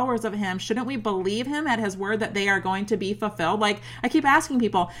faithful followers of him, shouldn't we believe him at his word that they are going to be fulfilled? Like, I keep asking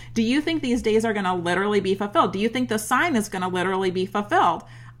people, do you think these days are going to literally be fulfilled? Do you think the sign is going to literally be fulfilled?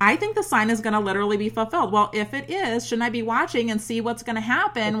 I think the sign is going to literally be fulfilled. Well, if it is, shouldn't I be watching and see what's going to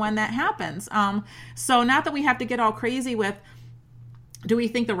happen when that happens? So not that we have to get all crazy with, do we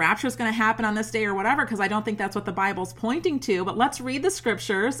think the rapture is going to happen on this day or whatever? Because I don't think that's what the Bible's pointing to. But let's read the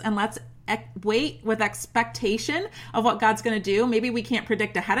scriptures and let's wait with expectation of what God's going to do. Maybe we can't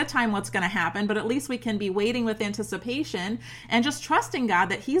predict ahead of time what's going to happen, but at least we can be waiting with anticipation and just trusting God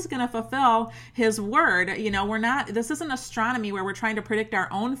that he's going to fulfill his word. This isn't astronomy where we're trying to predict our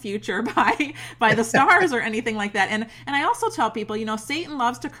own future by the stars or anything like that. And I also tell people, Satan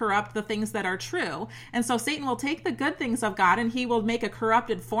loves to corrupt the things that are true. And so Satan will take the good things of God and he will make a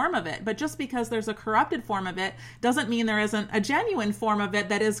corrupted form of it. But just because there's a corrupted form of it doesn't mean there isn't a genuine form of it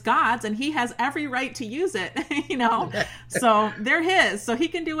that is God's, and he has every right to use it, so they're his, so he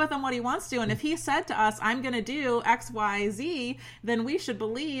can do with them what he wants to. And if he said to us, I'm going to do X, Y, Z, then we should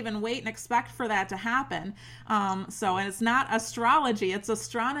believe and wait and expect for that to happen. And it's not astrology, it's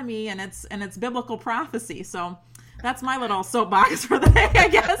astronomy, and it's biblical prophecy. So that's my little soapbox for the day, I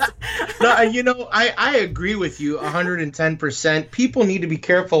guess. No, I agree with you 110%. People need to be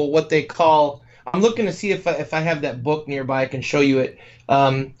careful what they call, I'm looking to see if I have that book nearby, I can show you it.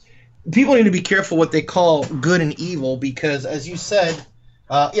 People need to be careful what they call good and evil, because as you said,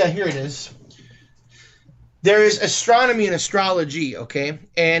 here it is. There is astronomy and astrology, okay?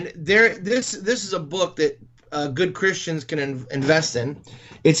 And this is a book that good Christians can invest in.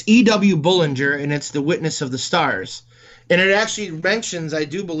 It's E.W. Bullinger, and it's The Witness of the Stars. And it actually mentions, I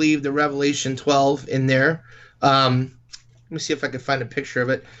do believe, the Revelation 12 in there. Let me see if I can find a picture of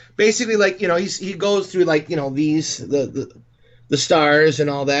it. Basically, he goes through the stars and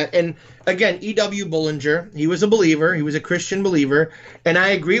all that. And again, E.W. Bullinger, he was a believer. He was a Christian believer. And I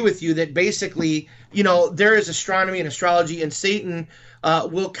agree with you that basically, there is astronomy and astrology, and Satan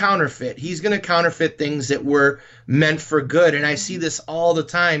will counterfeit. He's going to counterfeit things that were meant for good. And I see this all the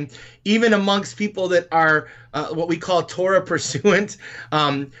time, even amongst people that are what we call Torah pursuant.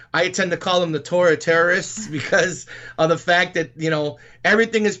 I tend to call them the Torah terrorists because of the fact that,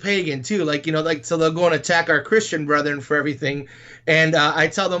 everything is pagan too. So they'll go and attack our Christian brethren for everything. And I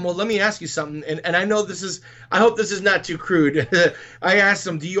tell them, well, let me ask you something. And I know I hope this is not too crude. I ask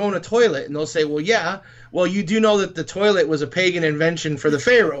them, do you own a toilet? And they'll say, well, yeah. Well, you do know that the toilet was a pagan invention for the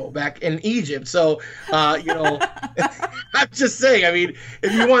Pharaoh back in Egypt. So, I'm just saying,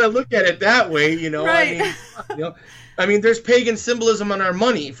 if you want to look at it that way, right. There's pagan symbolism on our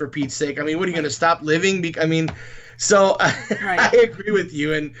money, for Pete's sake. What are you going to stop living? So right. I agree with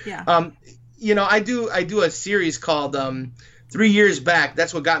you. And, yeah. I do a series called 3 years back.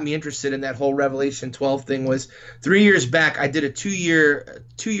 That's what got me interested in that whole Revelation 12 thing. Was 3 years back, I did a two-year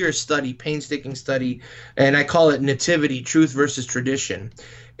study, painstaking study, and I call it Nativity, Truth versus Tradition.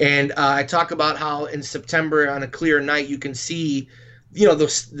 And I talk about how in September on a clear night you can see,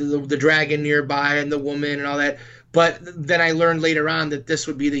 the dragon nearby and the woman and all that. But then I learned later on that this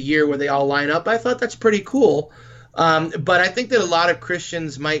would be the year where they all line up. I thought that's pretty cool. But I think that a lot of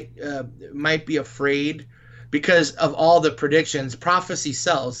Christians might be afraid because of all the predictions. Prophecy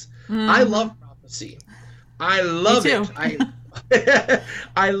sells. I love prophecy. I love it.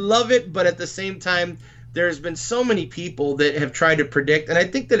 I love it, but at the same time, there's been so many people that have tried to predict, and I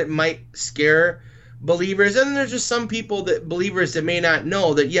think that it might scare believers. And there's just some believers that may not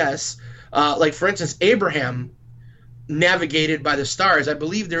know that, yes, like for instance, Abraham navigated by the stars. I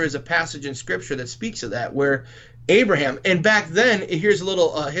believe there is a passage in Scripture that speaks of that, where Abraham, and back then, here's a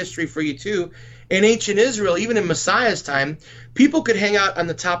little history for you too. In ancient Israel, even in Messiah's time, people could hang out on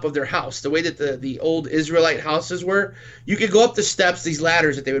the top of their house. The way that the old Israelite houses were, you could go up the steps, these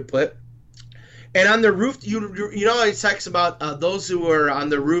ladders that they would put, and on the roof, you know, it talks about those who were on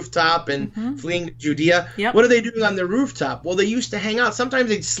the rooftop and fleeing to Judea. Yep. What are they doing on the rooftop? Well, they used to hang out. Sometimes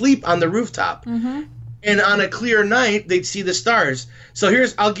they'd sleep on the rooftop. And on a clear night, they'd see the stars. So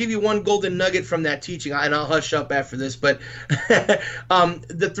I'll give you one golden nugget from that teaching, and I'll hush up after this. But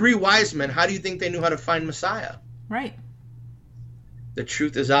the 3 wise men, how do you think they knew how to find Messiah? Right. The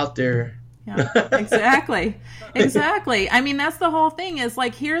truth is out there. Yeah, exactly. I mean, that's the whole thing is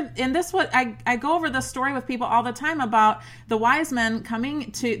like here, and this what I go over this story with people all the time about the wise men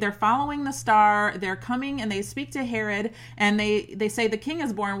they're following the star, they're coming and they speak to Herod and they say the king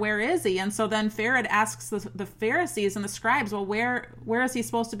is born, where is he? And so then Herod asks the Pharisees and the scribes, well, where is he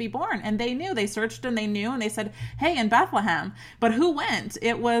supposed to be born? And they knew, they searched and they knew, and they said, hey, in Bethlehem. But who went?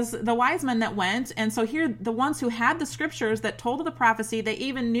 It was the wise men that went. And so here, the ones who had the scriptures that told of the prophecy, they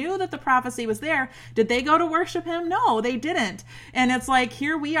even knew that the prophecy was there. Did they go to worship him? No, they didn't. And it's like,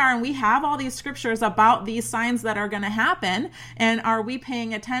 here we are, and we have all these scriptures about these signs that are going to happen. And are we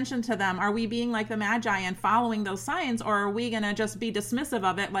paying attention to them? Are we being like the Magi and following those signs? Or are we going to just be dismissive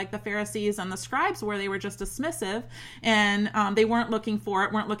of it like the Pharisees and the scribes where they were just dismissive and they weren't looking for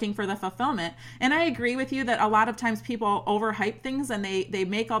it, weren't looking for the fulfillment? And I agree with you that a lot of times people overhype things and they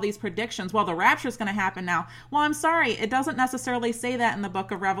make all these predictions. Well, the rapture is going to happen now. Well, I'm sorry. It doesn't necessarily say that in the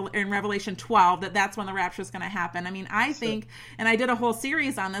book of Revelation 12, that's when the rapture is going to happen. I mean, I think, and I did a whole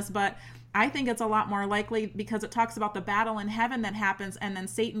series on this, but I think it's a lot more likely because it talks about the battle in heaven that happens and then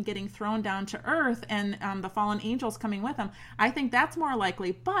Satan getting thrown down to earth and the fallen angels coming with him. I think that's more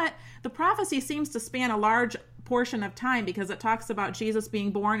likely, but the prophecy seems to span a large portion of time because it talks about Jesus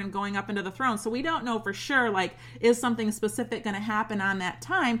being born and going up into the throne. So we don't know for sure, like, is something specific going to happen on that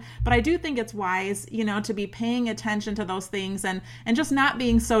time? But I do think it's wise, to be paying attention to those things and just not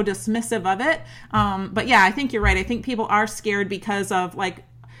being so dismissive of it. But yeah, I think you're right. I think people are scared because of like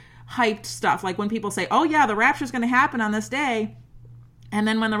hyped stuff. Like when people say, oh yeah, the rapture is going to happen on this day. And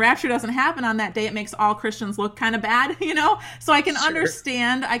then when the rapture doesn't happen on that day, it makes all Christians look kind of bad, So I can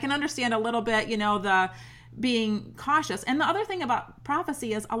understand a little bit, the being cautious. And the other thing about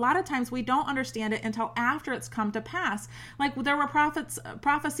prophecy is a lot of times we don't understand it until after it's come to pass. Like there were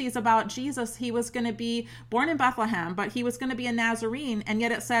prophecies about Jesus. He was going to be born in Bethlehem, but he was going to be a Nazarene. And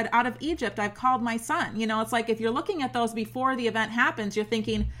yet it said, out of Egypt, I've called my son. It's like if you're looking at those before the event happens, you're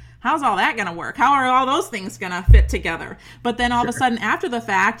thinking, how's all that going to work? How are all those things going to fit together? But then all of a sudden after the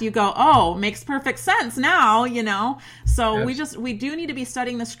fact, you go, oh, makes perfect sense now, So yes. we do need to be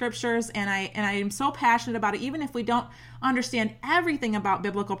studying the scriptures. And I am so passionate about it. Even if we don't understand everything about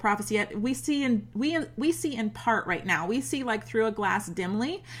biblical prophecy yet, we see in part right now. We see like through a glass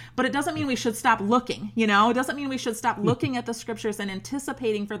dimly, but it doesn't mean we should stop looking, It doesn't mean we should stop looking at the scriptures and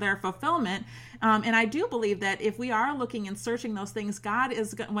anticipating for their fulfillment. And I do believe that if we are looking and searching those things, God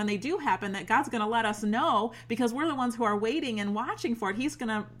is, when they do happen, that God's going to let us know because we're the ones who are waiting and watching for it. He's going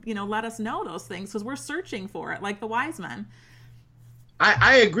to, let us know those things because we're searching for it like the wise men.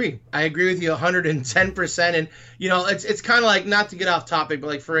 I agree. I agree with you 110%. And, it's kind of like, not to get off topic, but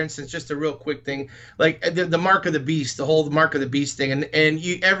like, for instance, just a real quick thing, like the mark of the beast, the whole mark of the beast thing. And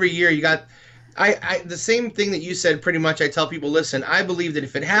you, every year you got, the same thing that you said, pretty much. I tell people, listen, I believe that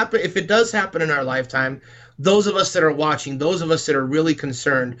if it does happen in our lifetime, those of us that are watching, those of us that are really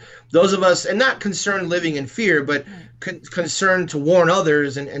concerned, those of us, and not concerned living in fear, but concerned to warn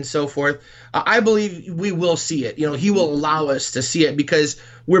others and so forth, I believe we will see it. He will allow us to see it because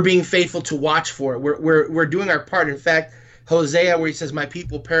we're being faithful to watch for it. We're doing our part. In fact, Hosea, where he says, my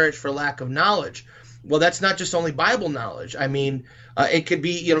people perish for lack of knowledge. Well, that's not just only Bible knowledge. I mean, it could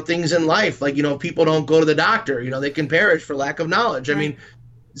be, things in life, like, people don't go to the doctor, they can perish for lack of knowledge. Right. I mean,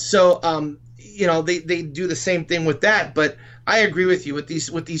 so, they do the same thing with that. But I agree with you with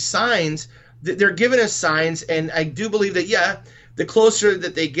these signs. They're giving us signs, and I do believe that, the closer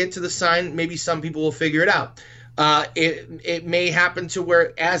that they get to the sign, maybe some people will figure it out. It may happen to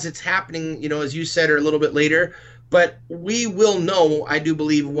where as it's happening, as you said, or a little bit later, but we will know, I do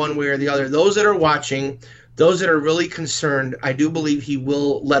believe, one way or the other. Those that are watching, those that are really concerned, I do believe he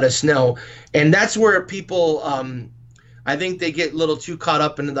will let us know. And that's where people, I think they get a little too caught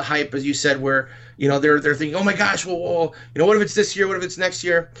up into the hype, as you said, where, they're thinking, oh my gosh, well, what if it's this year? What if it's next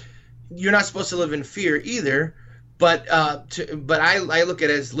year? You're not supposed to live in fear either. But I look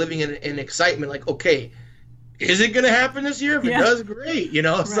at it as living in excitement, like, okay, is it going to happen this year? If it does, great,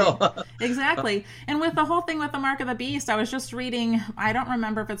 Right. So exactly. And with the whole thing with the mark of the beast, I was just reading, I don't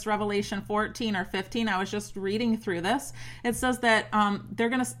remember if it's Revelation 14 or 15. I was just reading through this. It says that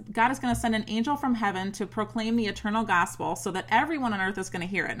God is going to send an angel from heaven to proclaim the eternal gospel so that everyone on earth is going to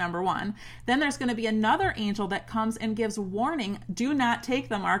hear it, number one. Then there's going to be another angel that comes and gives warning, do not take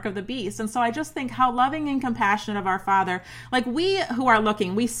the mark of the beast. And so I just think how loving and compassionate of our Father. Like, we who are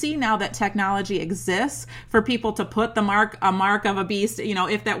looking, we see now that technology exists for people to put a mark of a beast,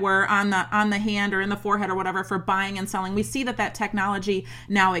 if that were on the hand or in the forehead or whatever, for buying and selling. We see that technology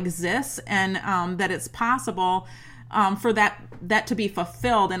now exists, and that it's possible for that to be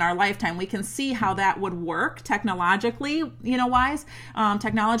fulfilled in our lifetime. We can see how that would work technology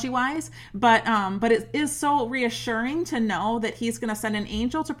wise, but it is so reassuring to know that he's going to send an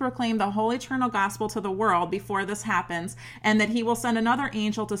angel to proclaim the whole eternal gospel to the world before this happens, and that he will send another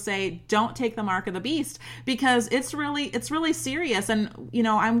angel to say, don't take the mark of the beast, because it's really serious. And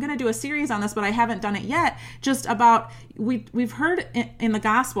I'm going to do a series on this, but I haven't done it yet, just about, we've heard in the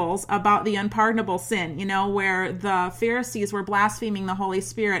Gospels about the unpardonable sin, where the Pharisees were blaspheming the Holy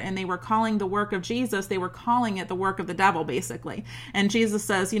Spirit, and they were calling the work of Jesus, they were calling it the work of the devil, basically. And Jesus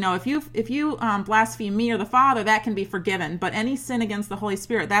says, if you blaspheme me or the Father, that can be forgiven, but any sin against the Holy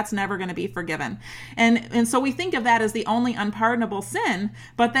Spirit, that's never going to be forgiven. And so we think of that as the only unpardonable sin,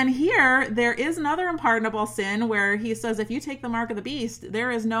 but then here there is another unpardonable sin where he says, if you take the mark of the beast,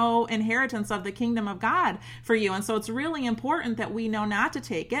 there is no inheritance of the kingdom of God for you. And so it's really important that we know not to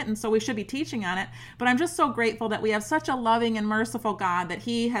take it, and so we should be teaching on it. But I'm just so grateful that we have such a loving and merciful God that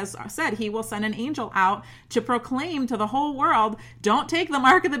he has said he will send an angel out to proclaim to the whole world, don't take the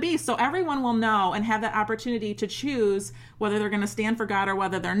mark of the beast, so everyone will know and have that opportunity to choose whether they're going to stand for God or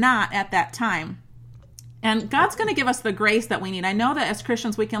whether they're not at that time. And God's going to give us the grace that we need. I know that as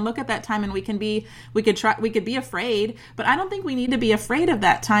Christians, we can look at that time and we could be afraid, but I don't think we need to be afraid of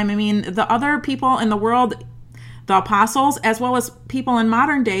that time. I mean, the other people in the world, the apostles, as well as people in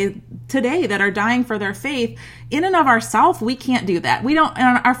modern day today that are dying for their faith, in and of ourselves, we can't do that. We don't,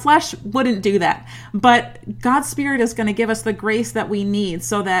 and our flesh wouldn't do that. But God's Spirit is going to give us the grace that we need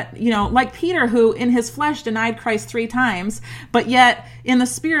so that, like Peter, who in his flesh denied Christ 3 times, but yet in the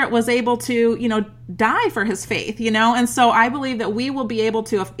Spirit was able to, die for his faith, And so I believe that we will be able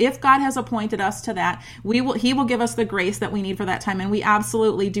to, if God has appointed us to that, he will give us the grace that we need for that time. And we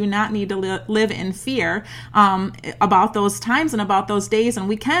absolutely do not need to live in fear about those times and about those days. And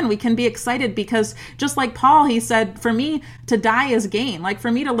we can be excited, because just like Paul, he said, for me to die is gain. Like,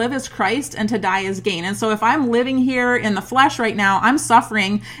 for me to live is Christ and to die is gain. And so if I'm living here in the flesh right now, I'm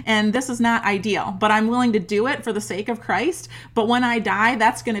suffering, and this is not ideal, but I'm willing to do it for the sake of Christ. But when I die,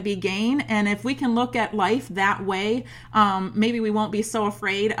 that's going to be gain. And if we can look at life that way, maybe we won't be so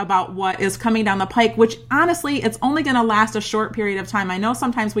afraid about what is coming down the pike, which honestly, it's only going to last a short period of time. I know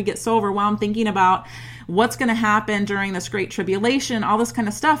sometimes we get so overwhelmed thinking about what's going to happen during this great tribulation, all this kind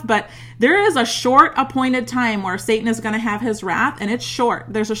of stuff. But there is a short appointed time where Satan is going to have his wrath, and it's short.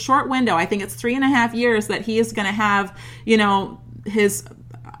 There's a short window. I think it's 3.5 years that he is going to have, his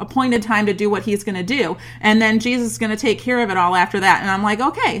appointed time to do what he's going to do. And then Jesus is going to take care of it all after that. And I'm like,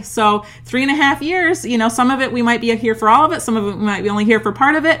 okay, so 3.5 years, some of it we might be here for all of it. Some of it we might be only here for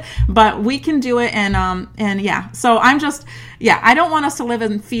part of it, but we can do it. And yeah, so I don't want us to live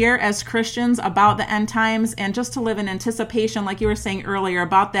in fear as Christians about the end times, and just to live in anticipation, like you were saying earlier,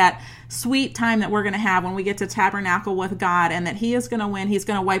 about that sweet time that we're going to have when we get to tabernacle with God, and that he is going to win. He's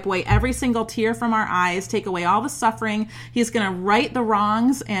going to wipe away every single tear from our eyes, take away all the suffering. He's going to right the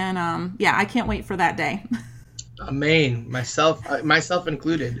wrongs. And I can't wait for that day. Amen. Myself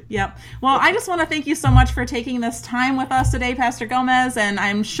included. Yep. Well, I just want to thank you so much for taking this time with us today, Pastor Gomez. And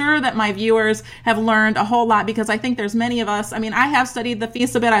I'm sure that my viewers have learned a whole lot, because I think there's many of us. I mean, I have studied the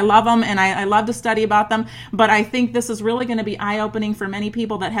feasts a bit. I love them, and I love to study about them. But I think this is really going to be eye-opening for many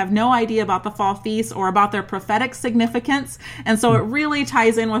people that have no idea about the fall feasts or about their prophetic significance. And so it really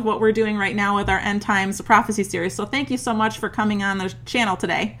ties in with what we're doing right now with our End Times Prophecy series. So thank you so much for coming on the channel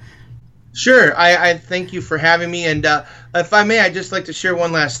today. Sure. I thank you for having me. And if I may, I'd just like to share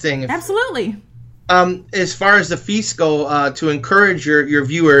one last thing. Absolutely. As far as the feasts go, to encourage your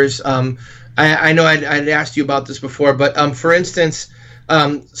viewers, I know I'd asked you about this before, but for instance,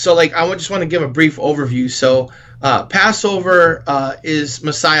 I just want to give a brief overview. So Passover is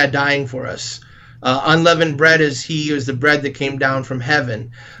Messiah dying for us. Unleavened bread is he is the bread that came down from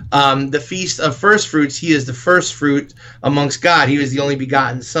heaven. The feast of first fruits, he is the first fruit amongst God. He was the only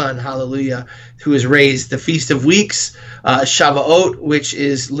begotten son, hallelujah, who was raised. The feast of weeks, Shavuot, which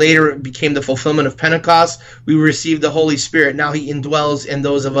is later became the fulfillment of Pentecost. We received the Holy Spirit. Now he indwells in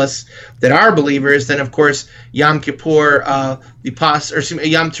those of us that are believers. Then, of course, Yom Kippur, Yom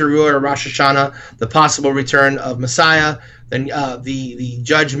Teruah or Rosh Hashanah, the possible return of Messiah. Then the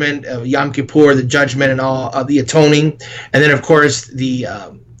judgment of Yom Kippur, the judgment and all the atoning, and then of course the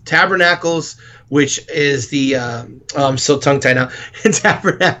tabernacles, which is the I'm still tongue tied now.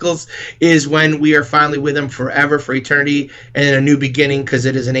 Tabernacles is when we are finally with Him forever, for eternity, and in a new beginning, because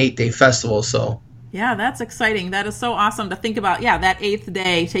it is an 8-day festival. So. Yeah, that's exciting. That is so awesome to think about. Yeah, that 8th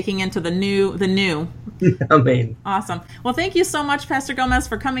day taking into the new. Amen. Awesome. Well, thank you so much, Pastor Gomez,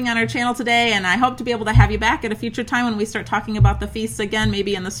 for coming on our channel today, and I hope to be able to have you back at a future time when we start talking about the feasts again,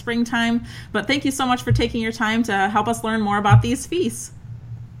 maybe in the springtime. But thank you so much for taking your time to help us learn more about these feasts.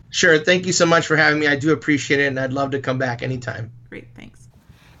 Sure. Thank you so much for having me. I do appreciate it, and I'd love to come back anytime. Great. Thanks.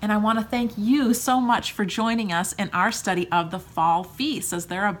 And I want to thank you so much for joining us in our study of the fall feasts as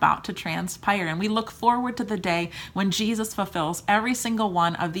they're about to transpire. And we look forward to the day when Jesus fulfills every single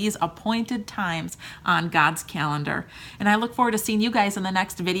one of these appointed times on God's calendar. And I look forward to seeing you guys in the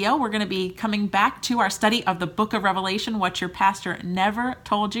next video. We're going to be coming back to our study of the book of Revelation, what your pastor never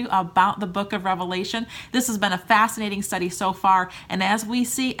told you about the book of Revelation. This has been a fascinating study so far. And as we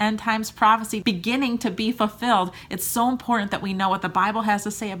see end times prophecy beginning to be fulfilled, it's so important that we know what the Bible has to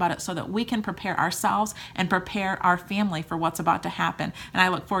say about it so that we can prepare ourselves and prepare our family for what's about to happen. And I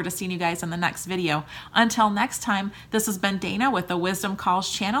look forward to seeing you guys in the next video. Until next time, this has been Dana with the Wisdom Calls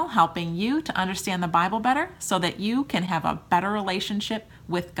channel, helping you to understand the Bible better so that you can have a better relationship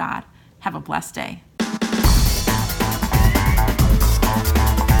with God. Have a blessed day.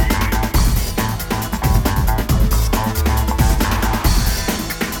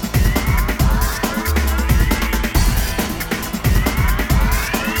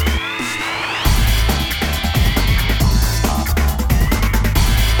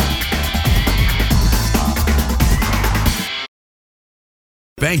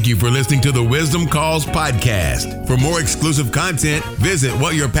 Thank you for listening to the Wisdom Calls podcast. For more exclusive content, visit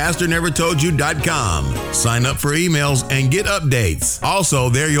whatyourpastornevertoldyou.com. Sign up for emails and get updates. Also,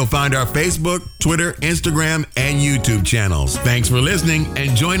 there you'll find our Facebook, Twitter, Instagram, and YouTube channels. Thanks for listening,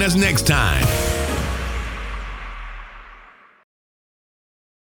 and join us next time.